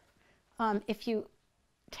case, if you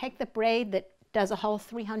take the braid that does a whole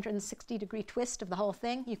 360-degree twist of the whole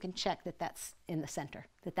thing, you can check that that's in the center,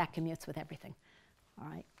 that that commutes with everything. All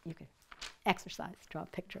right, you can exercise, draw a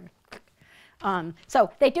picture.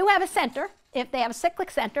 So they do have a center. If they have a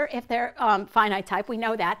cyclic center, if they're finite type, we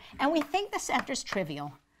know that. And we think the center's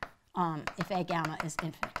trivial if A gamma is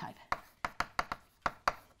infinite type.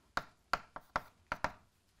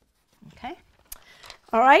 Okay.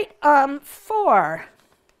 All right, 4.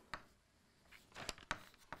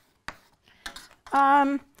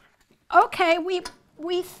 Okay, we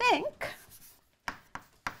think,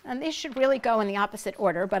 and these should really go in the opposite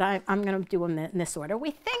order, but I'm going to do them in this order.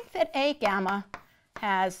 We think that A gamma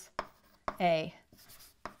has a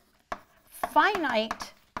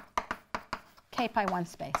finite k pi 1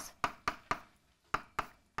 space.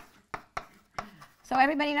 So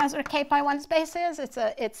everybody knows what a k pi 1 space is. It's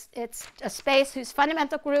a space whose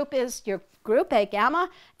fundamental group is your group A gamma,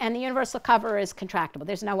 and the universal cover is contractible.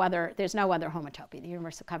 There's no other homotopy. The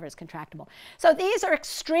universal cover is contractible. So these are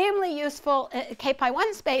extremely useful k pi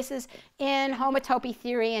 1 spaces in homotopy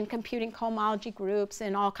theory and computing cohomology groups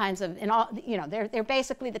and all kinds of, they're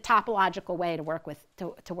basically the topological way to work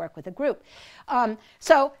with a group.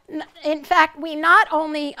 So in fact, we not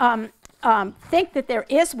only think that there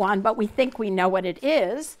is one, but we think we know what it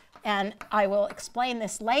is. And I will explain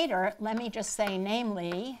this later. Let me just say,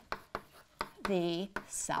 namely, the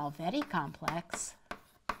Salvetti complex.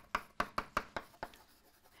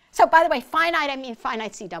 So by the way, finite, I mean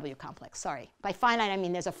finite CW complex. Sorry. By finite, I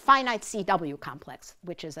mean there's a finite CW complex,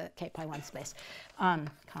 which is a k pi 1 space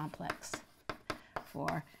complex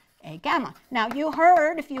for A gamma. Now, you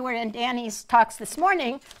heard, if you were in Danny's talks this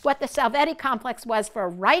morning, what the Salvetti complex was for a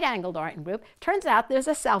right-angled Artin group. Turns out there's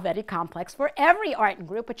a Salvetti complex for every Artin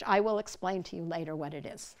group, which I will explain to you later what it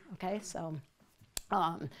is. Okay, so,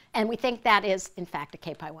 and we think that is, in fact, a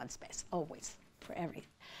k pi 1 space, always, for every.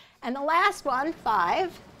 And the last one,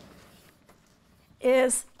 5,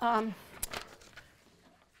 is, all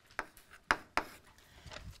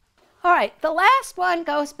right, the last one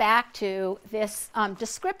goes back to this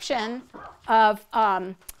description of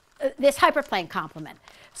this hyperplane complement.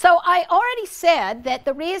 So I already said that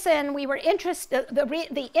the reason we were interested,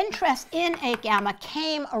 the interest in A gamma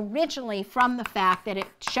came originally from the fact that it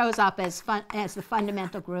shows up as the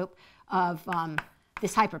fundamental group of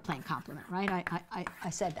this hyperplane complement, right? I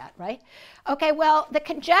said that, right? Okay, well, the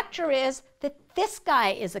conjecture is that this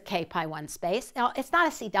guy is a k pi 1 space. Now, it's not a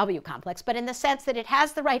CW complex, but in the sense that it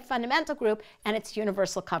has the right fundamental group and its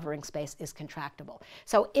universal covering space is contractible.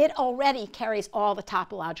 So it already carries all the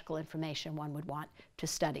topological information one would want to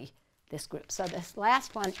study this group. So this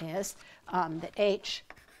last one is that H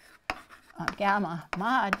gamma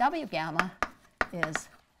mod W gamma is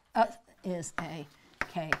a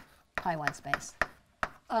k pi 1 space.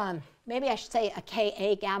 Maybe I should say a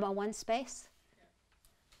Ka gamma 1 space.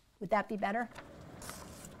 Would that be better?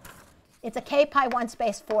 It's a k pi 1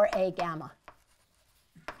 space for A gamma.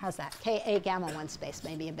 How's that? Ka gamma 1 space,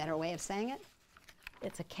 maybe a better way of saying it.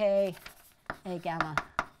 It's a Ka gamma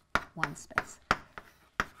 1 space.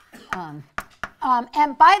 And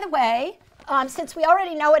by the way, since we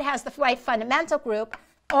already know it has the right fundamental group,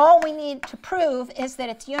 all we need to prove is that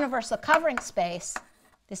its universal covering space,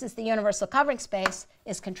 this is the universal covering space,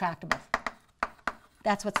 is contractible.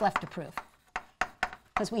 That's what's left to prove,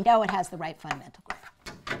 because we know it has the right fundamental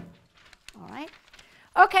group. All right?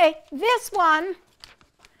 Okay, this one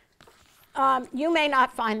you may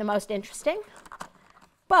not find the most interesting,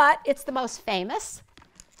 but it's the most famous,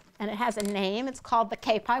 and it has a name. It's called the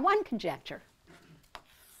k pi 1 conjecture.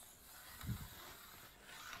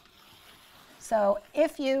 So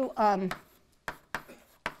if you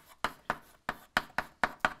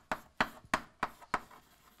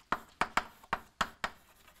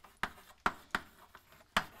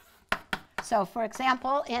so for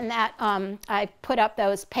example, in that I put up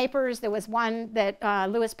those papers. There was one that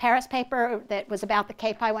Lewis Paris paper that was about the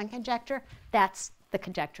k pi 1 conjecture. That's the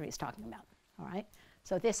conjecture he's talking about. All right.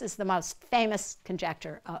 So this is the most famous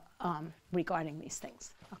conjecture regarding these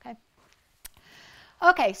things. Okay.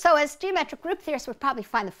 Okay, so as geometric group theorists, we'd probably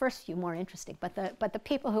find the first few more interesting, but the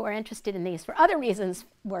people who are interested in these for other reasons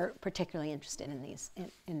were particularly interested in these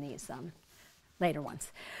later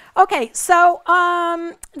ones. Okay, so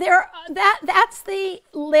that's the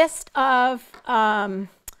list of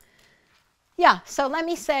yeah. So let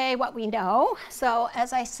me say what we know. So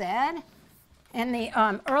as I said, in the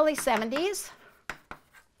early 70s,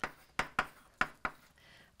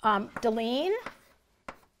 Deline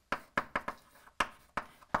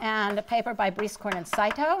and a paper by Briscoe and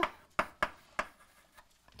Saito.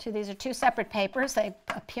 These are two separate papers. They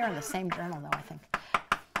appear in the same journal, though, I think,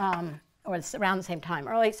 or it's around the same time.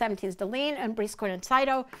 Early 70s, Deline and Briscoe and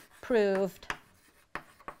Saito proved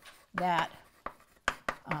that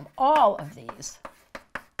all of these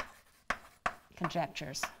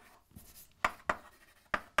conjectures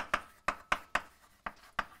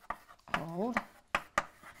hold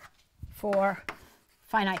for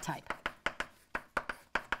finite type.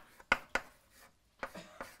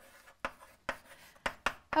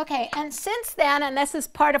 Okay, and since then, and this is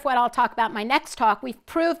part of what I'll talk about in my next talk, we've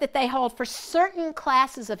proved that they hold for certain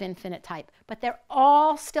classes of infinite type, but they're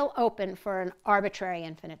all still open for an arbitrary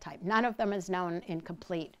infinite type. None of them is known in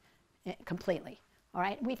completely. All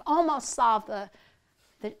right, we've almost solved the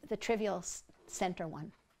trivial center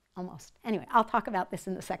one, almost. Anyway, I'll talk about this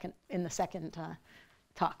in the second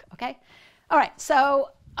talk. Okay, all right.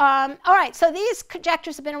 So so these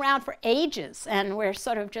conjectures have been around for ages, and we're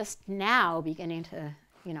sort of just now beginning to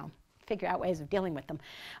figure out ways of dealing with them.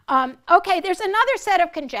 Okay, there's another set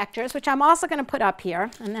of conjectures, which I'm also going to put up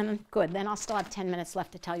here, and then good, then I'll still have 10 minutes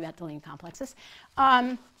left to tell you about Deline complexes.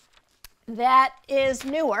 That is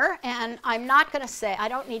newer, and I'm not going to say, I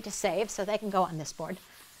don't need to save, so they can go on this board.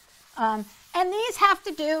 And these have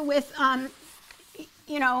to do with, I'm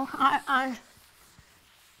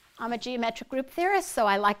a geometric group theorist, so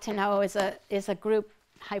I like to know, is a group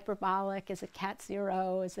hyperbolic? Is it cat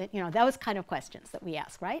zero? Is it, those kind of questions that we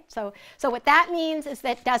ask, right? So what that means is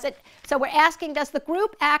that so we're asking, does the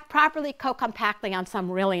group act properly co-compactly on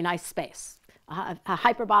some really nice space? A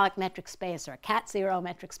hyperbolic metric space, or a cat zero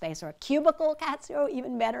metric space, or a cubical cat zero,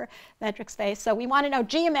 even better metric space. So we want to know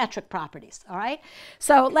geometric properties, all right?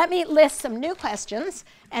 So let me list some new questions,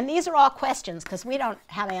 and these are all questions because we don't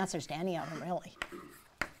have answers to any of them, really.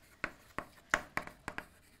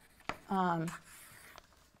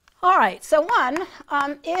 All right, so one,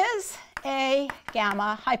 is a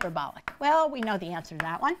gamma hyperbolic? Well, we know the answer to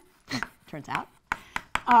that one, turns out.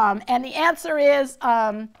 And the answer is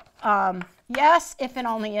yes, if and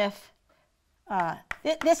only if.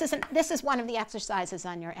 This is one of the exercises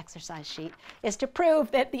on your exercise sheet, is to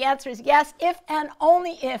prove that the answer is yes, if and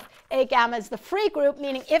only if A gamma is the free group,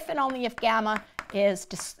 meaning if and only if gamma is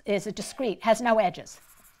a discrete, has no edges,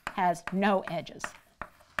 has no edges.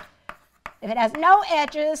 If it has no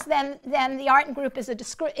edges, then the Artin group is a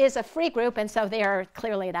free group, and so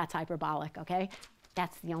clearly that's hyperbolic, okay?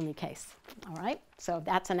 That's the only case, all right? So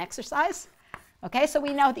that's an exercise. Okay, so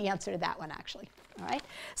we know the answer to that one, actually, all right?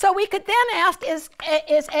 So we could then ask, is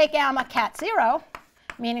A gamma cat zero,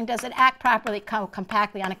 meaning does it act properly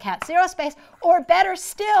compactly on a cat zero space, or better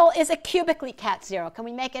still, is it cubically cat zero? Can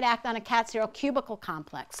we make it act on a cat zero cubical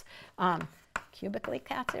complex? Cubically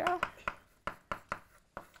cat zero?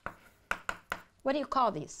 What do you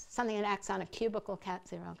call these? Something that acts on a cubical cat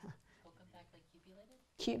zero. Co-compactly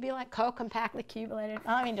cubulated? Co-compactly cubulated.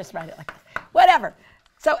 Oh, let me just write it like that. Whatever.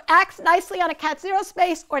 So acts nicely on a cat zero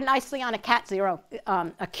space, or nicely on a cat zero,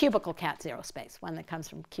 a cubical cat zero space, one that comes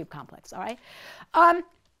from cube complex. All right.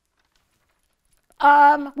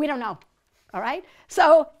 We don't know. All right.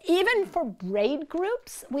 So even for braid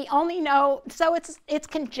groups, we only know. So it's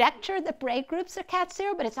conjectured that braid groups are cat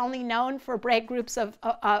zero, but it's only known for braid groups of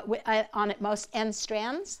on at most n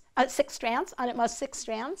strands, 6 strands. On at most 6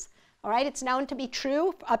 strands. All right. It's known to be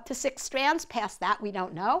true up to 6 strands. Past that, we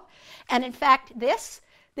don't know. And in fact,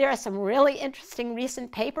 there are some really interesting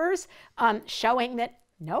recent papers showing that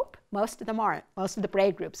nope, most of them aren't. Most of the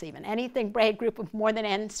braid groups, even anything braid group with more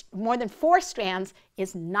than 4 strands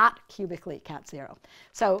is not cubically cat zero.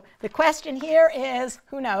 So the question here is,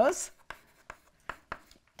 who knows?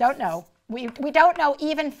 Don't know. We don't know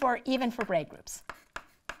even for braid groups.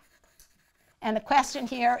 And the question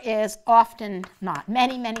here is often not.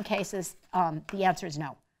 Many cases, the answer is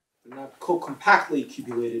no. They're not co-compactly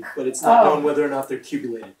cubulated, but it's not known whether or not they're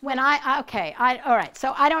cubulated. All right.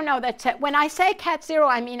 So I don't know that. When I say cat zero,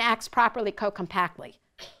 I mean acts properly co-compactly.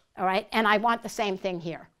 All right, and I want the same thing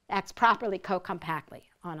here. Acts properly co-compactly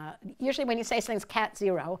on a. Usually, when you say something's cat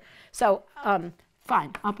zero, so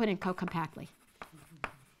fine, I'll put in co-compactly.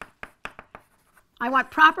 I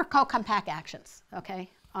want proper co-compact actions. Okay.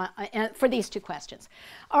 for these two questions.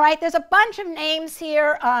 All right, there's a bunch of names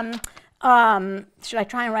here. Should I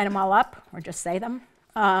try and write them all up or just say them?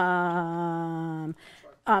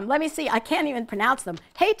 Let me see. I can't even pronounce them.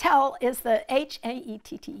 Haytel is the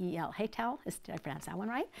H-A-E-T-T-E-L. Haytel? Did I pronounce that one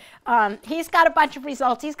right? He's got a bunch of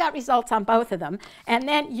results. He's got results on both of them. And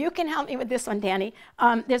then you can help me with this one, Danny.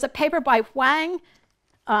 There's a paper by Wang,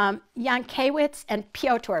 Yankiewicz, and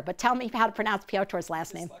Piotr. But tell me how to pronounce Piotr's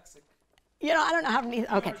last name. Dyslexic. You know, I don't know how many.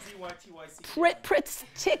 Okay.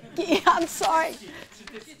 P-R-T-Y-T-Y-C-K. I'm sorry.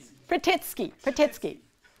 Pratitsky. Shatitsky.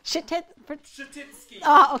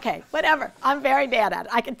 Oh, okay, whatever. I'm very bad at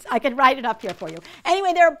it. I could write it up here for you.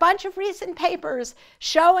 Anyway, there are a bunch of recent papers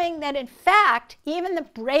showing that, in fact, even the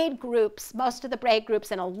braid groups, most of the braid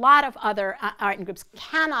groups and a lot of other Artin groups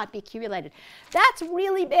cannot be cubulated. That's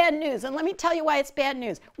really bad news, and let me tell you why it's bad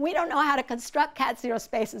news. We don't know how to construct cat-zero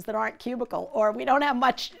spaces that aren't cubical, or we don't have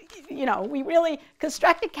much, you know, we really,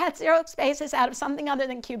 constructing cat-zero spaces out of something other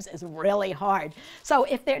than cubes is really hard. So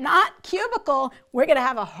if they're not cubical, we're going to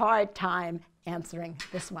have a hard time answering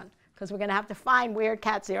this one, because we're going to have to find weird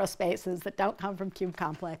cat-zero spaces that don't come from cube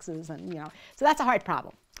complexes, and, you know, so that's a hard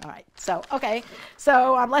problem. All right, so, okay,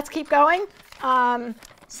 so let's keep going.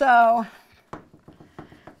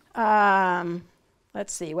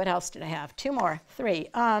 Let's see, what else did I have? 2 more, 3.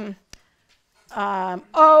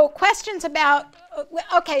 Questions about,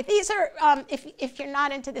 okay, these are, if you're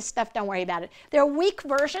not into this stuff, don't worry about it. There are weak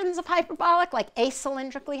versions of hyperbolic, like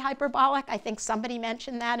acylindrically hyperbolic. I think somebody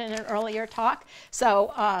mentioned that in an earlier talk.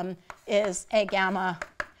 So is A gamma,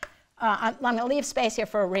 I'm going to leave space here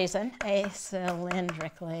for a reason,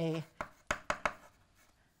 acylindrically.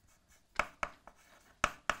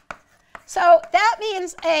 So that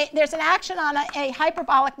means there's an action on a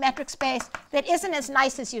hyperbolic metric space that isn't as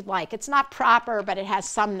nice as you'd like. It's not proper, but it has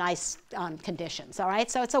some nice conditions, all right?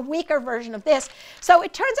 So it's a weaker version of this. So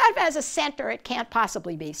it turns out if it has a center, it can't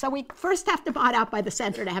possibly be. So we first have to bot out by the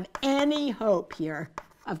center to have any hope here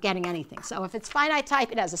of getting anything. So if it's finite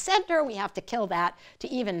type, it has a center. We have to kill that to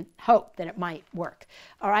even hope that it might work,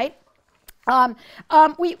 all right?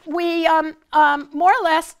 We more or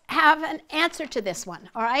less have an answer to this one,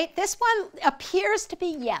 all right? This one appears to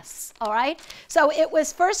be yes, all right? So it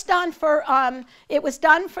was first done for,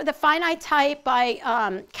 the finite type by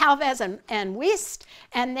Calvez and Wiest,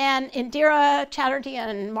 and then Indira Chatterjee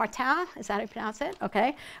and Martin, is that how you pronounce it?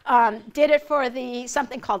 Okay. Did it for the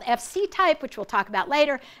something called FC type, which we'll talk about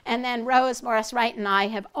later, and then Rose, Morris Wright, and I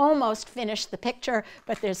have almost finished the picture,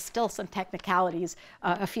 but there's still some technicalities,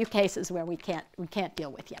 a few cases where we can't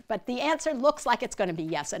deal with yet. But the answer looks like it's going to be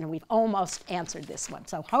yes, and we've almost answered this one.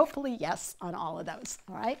 So hopefully yes on all of those,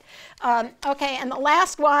 all right? Okay, and the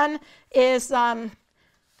last one is, oh,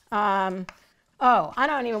 I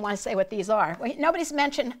don't even want to say what these are. Wait, nobody's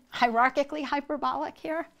mentioned hierarchically hyperbolic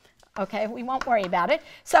here. Okay, we won't worry about it.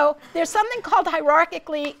 So there's something called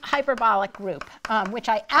hierarchically hyperbolic group, which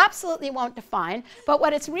I absolutely won't define. But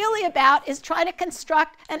what it's really about is trying to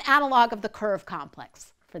construct an analog of the curve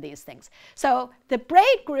complex for these things. So the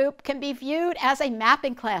braid group can be viewed as a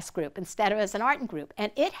mapping class group instead of as an Artin group. And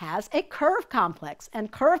it has a curve complex.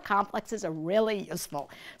 And curve complexes are really useful.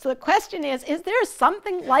 So the question is there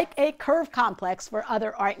something like a curve complex for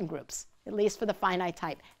other Artin groups, at least for the finite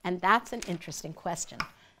type? And that's an interesting question.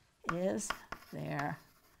 Is there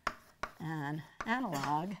an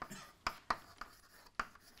analog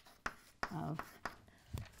of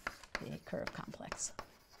the curve complex?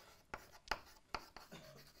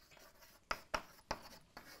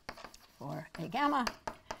 For A gamma.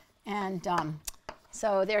 And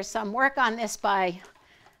so there's some work on this by,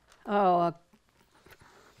 a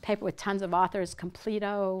paper with tons of authors,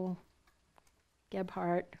 Completo,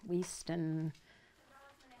 Gebhardt, Wiest, and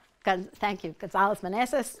thank you,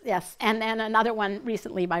 Gonzalez-Meneses, yes, and then another one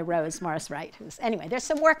recently by Rose, Morris Wright. Anyway, there's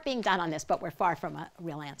some work being done on this, but we're far from a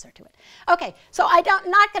real answer to it. Okay, so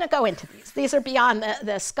I'm not going to go into these. These are beyond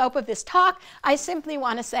the scope of this talk. I simply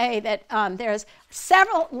want to say that there's a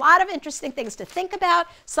lot of interesting things to think about.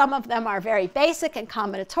 Some of them are very basic and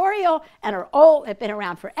combinatorial and are old, have been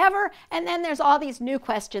around forever. And then there's all these new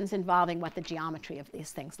questions involving what the geometry of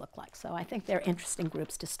these things look like. So I think they're interesting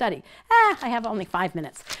groups to study. I have only 5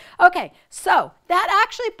 minutes. Okay, so that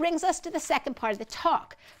actually brings us to the second part of the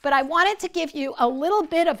talk. But I wanted to give you a little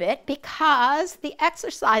bit of it because the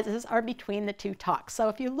exercises are between the two talks. So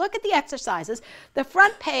if you look at the exercises, the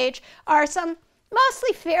front page are some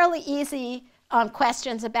mostly fairly easy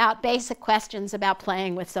questions about, basic questions about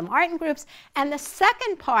playing with some Artin groups. And the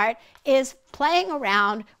second part is playing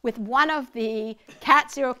around with one of the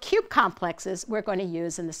cat-zero cube complexes we're going to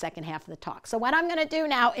use in the second half of the talk. So what I'm going to do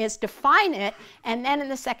now is define it, and then in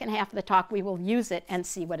the second half of the talk we will use it and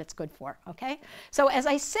see what it's good for, okay? So as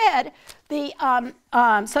I said,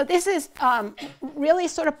 so this is really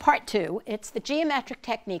sort of part two. It's the geometric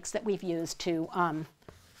techniques that we've used to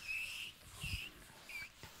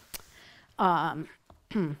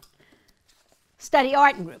study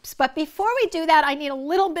Artin groups. But before we do that, I need a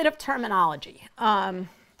little bit of terminology.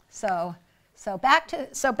 So back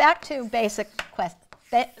to basic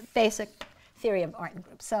theory of Artin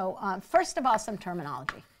groups. So first of all, some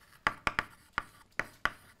terminology.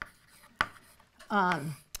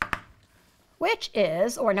 Which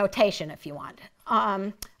is, or notation if you want.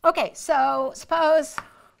 Okay, so suppose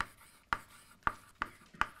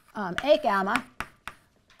A gamma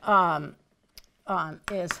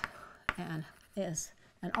is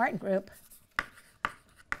an Artin group.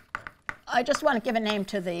 I just want to give a name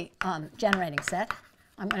to the generating set.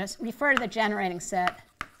 I'm going to refer to the generating set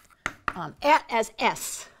as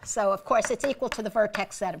S. So of course it's equal to the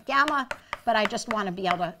vertex set of gamma, but I just want to be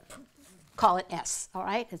able to call it S, all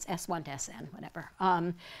right? It's S1 to Sn, whatever.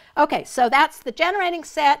 Okay, so that's the generating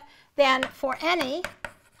set. Then for any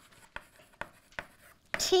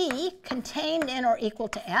T contained in or equal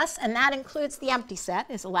to S, and that includes the empty set,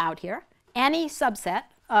 is allowed here. Any subset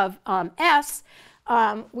of S,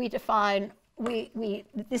 we define,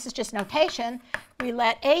 this is just notation, we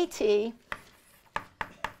let AT be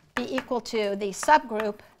equal to the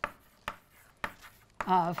subgroup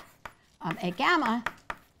of A gamma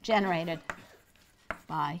generated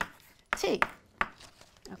by T.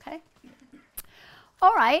 Okay?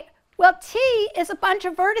 All right. Well, T is a bunch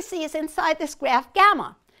of vertices inside this graph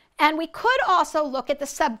gamma. And we could also look at the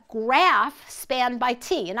subgraph spanned by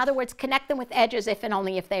T. In other words, connect them with edges if and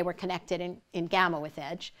only if they were connected in gamma with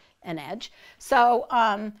an edge. So,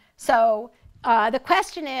 the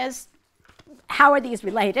question is, how are these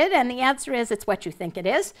related? And the answer is, it's what you think it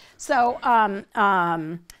is. So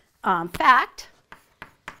fact,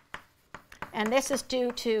 and this is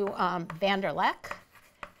due to van der Leck.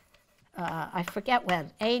 I forget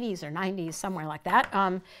when, 80s or 90s, somewhere like that.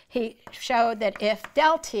 He showed that if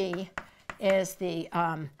del T is the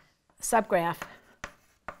subgraph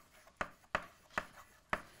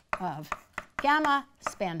of gamma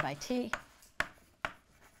spanned by T,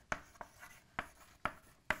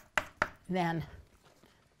 then,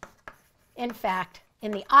 in fact,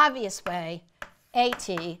 in the obvious way, AT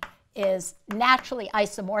is naturally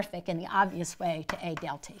isomorphic in the obvious way to A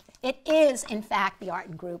del T. It is, in fact, the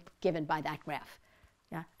Artin group given by that graph.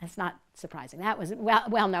 Yeah, it's not surprising. That was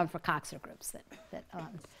well known for Coxeter groups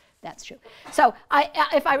that's true. So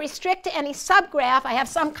if I restrict to any subgraph, I have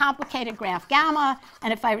some complicated graph gamma,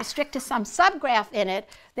 and if I restrict to some subgraph in it,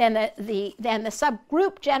 then the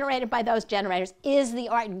subgroup generated by those generators is the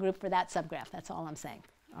Artin group for that subgraph. That's all I'm saying.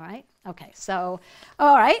 All right? Okay, so,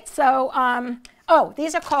 all right, so, oh,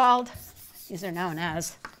 these are known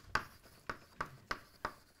as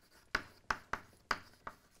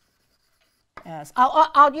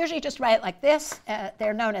I'll usually just write it like this.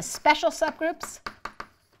 They're known as special subgroups.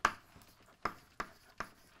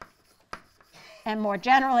 And more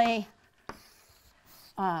generally,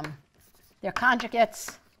 they're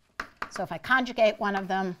conjugates. So if I conjugate one of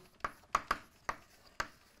them,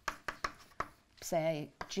 say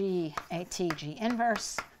G AT G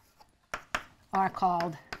inverse, are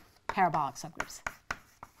called parabolic subgroups.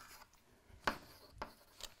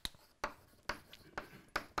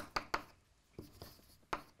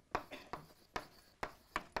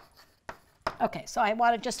 Okay, so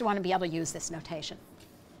I just want to be able to use this notation.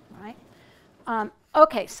 All right.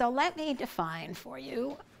 Okay, so let me define for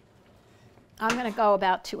you. I'm going to go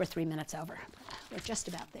about 2 or 3 minutes over. We're just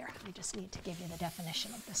about there. I just need to give you the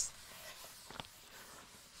definition of this.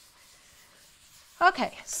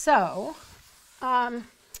 Okay, so, all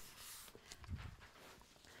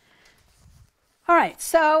right,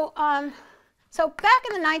 so back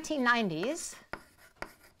in the 1990s,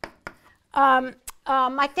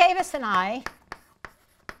 Mike Davis and I,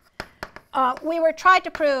 we were trying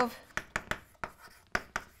to prove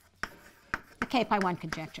the K-pi1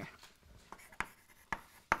 conjecture.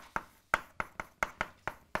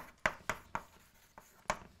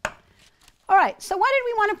 All right, so what did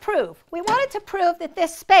we want to prove? We wanted to prove that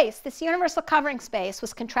this space, this universal covering space,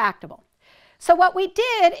 was contractible. So what we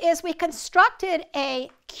did is we constructed a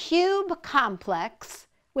cube complex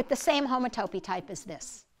with the same homotopy type as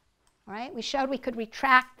this. All right, we showed we could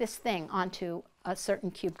retract this thing onto a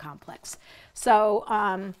certain cube complex. So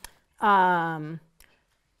So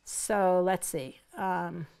let's see.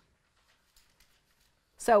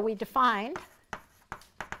 So we defined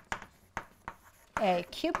a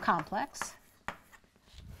cube complex,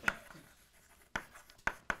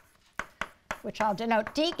 which I'll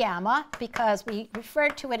denote D gamma because we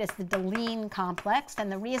referred to it as the Deligne complex,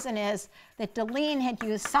 and the reason is that Deligne had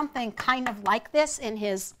used something kind of like this in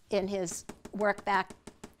his work back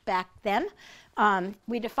then.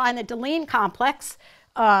 We defined the Deligne complex,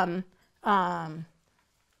 a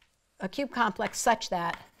cube complex such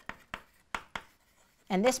that,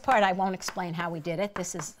 and this part I won't explain how we did it.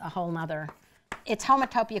 This is a whole nother, it's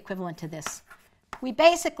homotopy equivalent to this. We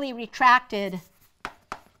basically retracted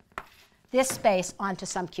this space onto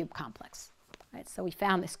some cube complex. Right? So we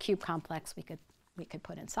found this cube complex we could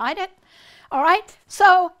put inside it. All right,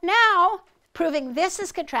 so now proving this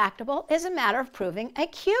is contractible is a matter of proving a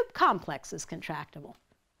cube complex is contractible.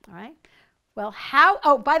 All right, well how,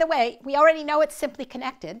 oh by the way, we already know it's simply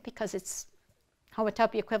connected because it's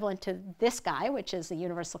homotopy equivalent to this guy, which is the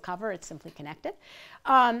universal cover, it's simply connected.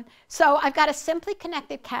 So I've got a simply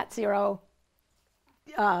connected cat zero,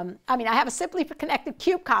 I have a simply connected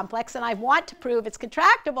cube complex and I want to prove it's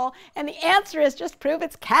contractible, and the answer is just prove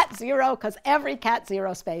it's cat zero because every cat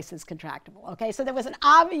zero space is contractible. Okay, so there was an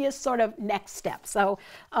obvious sort of next step. So,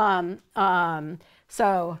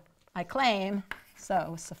 so I claim,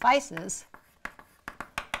 so suffices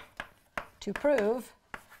to prove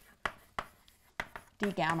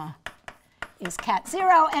D gamma is cat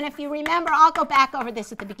zero. And if you remember, I'll go back over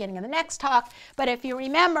this at the beginning of the next talk, but if you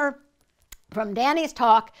remember from Danny's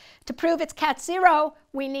talk, to prove it's cat zero,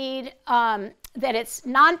 we need that it's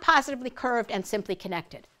non-positively curved and simply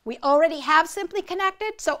connected. We already have simply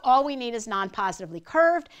connected, so all we need is non-positively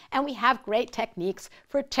curved, and we have great techniques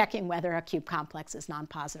for checking whether a cube complex is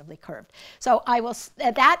non-positively curved. So I will,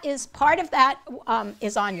 that is part of that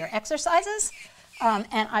is on your exercises.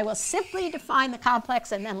 And I will simply define the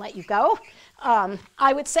complex and then let you go.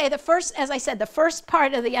 I would say the first, as I said, the first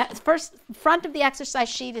part of the first front of the exercise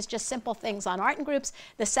sheet is just simple things on Artin groups.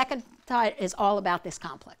 The second part is all about this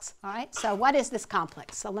complex. All right. So what is this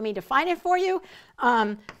complex? So let me define it for you.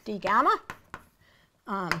 D gamma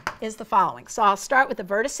is the following. So I'll start with the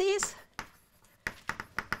vertices.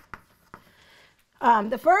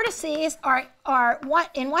 The vertices are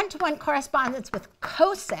in one-to-one correspondence with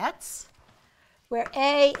cosets, where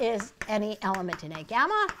A is any element in A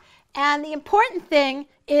gamma. And the important thing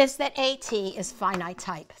is that AT is finite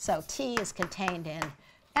type. So T is contained in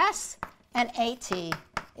S, and AT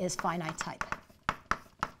is finite type.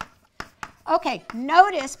 Okay,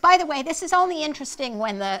 notice, by the way, this is only interesting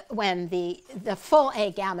when the full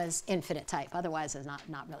A gamma is infinite type. Otherwise, it's not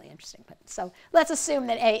really interesting. But so let's assume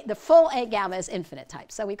that the full A gamma is infinite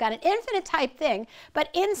type. So we've got an infinite type thing, but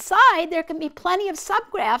inside there can be plenty of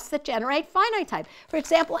subgraphs that generate finite type. For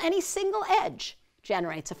example, any single edge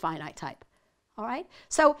generates a finite type. All right?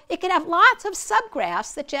 So it can have lots of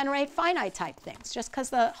subgraphs that generate finite type things. Just because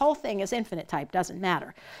the whole thing is infinite type doesn't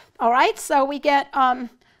matter. All right? So we get those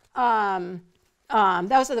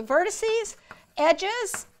are the vertices.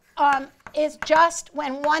 Edges is just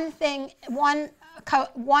when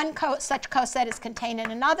such coset is contained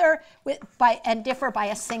in another and differ by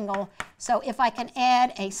a single. So if I can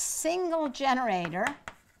add a single generator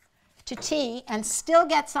to T and still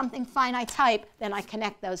get something finite type, then I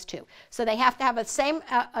connect those two. So they have to have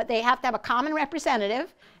they have to have a common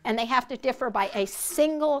representative, and they have to differ by a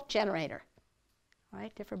single generator. All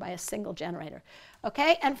right, differ by a single generator.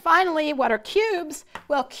 Okay, and finally, what are cubes?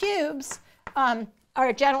 Well, cubes are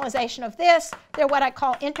a generalization of this. They're what I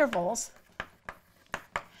call intervals.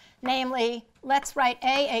 Namely, let's write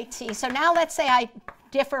AAT. So now let's say I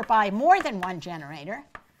differ by more than one generator.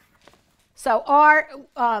 So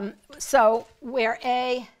so where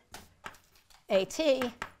AAT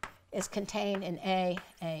is contained in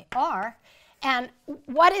AAR. And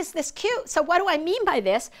what is this cube? So what do I mean by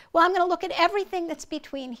this? Well, I'm going to look at everything that's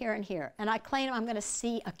between here and here. And I claim I'm going to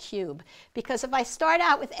see a cube. Because if I start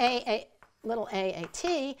out with little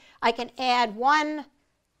AAT, I can add one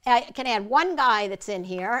guy that's in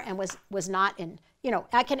here and was not in,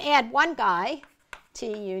 I can add one guy,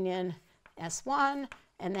 T union S1,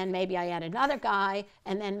 and then maybe I add another guy,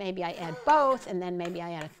 and then maybe I add both, and then maybe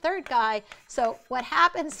I add a third guy. So what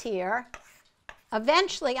happens here,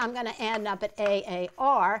 eventually I'm going to end up at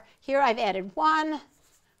AAR. Here I've added one,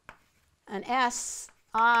 an SI,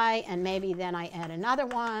 and maybe then I add another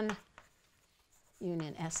one,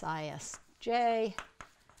 union SISJ.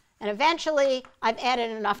 And eventually I've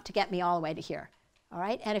added enough to get me all the way to here. All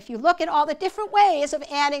right? And if you look at all the different ways of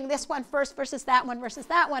adding this one first versus that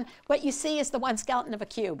one, what you see is the one skeleton of a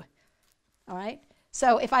cube. All right?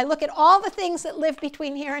 So if I look at all the things that live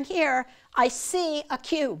between here and here, I see a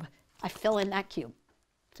cube. I fill in that cube.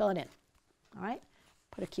 Fill it in. All right?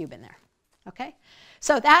 Put a cube in there. Okay?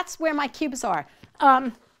 So that's where my cubes are.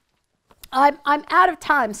 I'm out of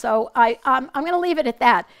time, so I'm going to leave it at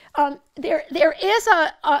that. There is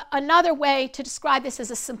another way to describe this as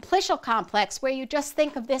a simplicial complex, where you just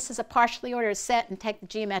think of this as a partially ordered set and take the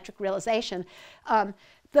geometric realization.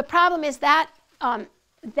 The problem is that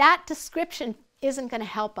that description isn't going to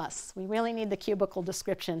help us. We really need the cubical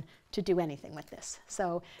description to do anything with this.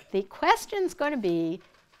 So the question's going to be,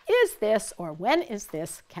 is this, or when is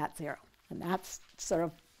this, cat 0? And that's sort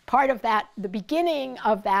of part of that. The beginning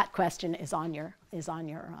of that question is on your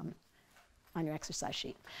exercise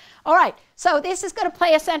sheet. All right, so this is going to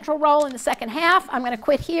play a central role in the second half. I'm going to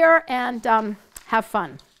quit here and have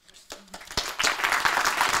fun.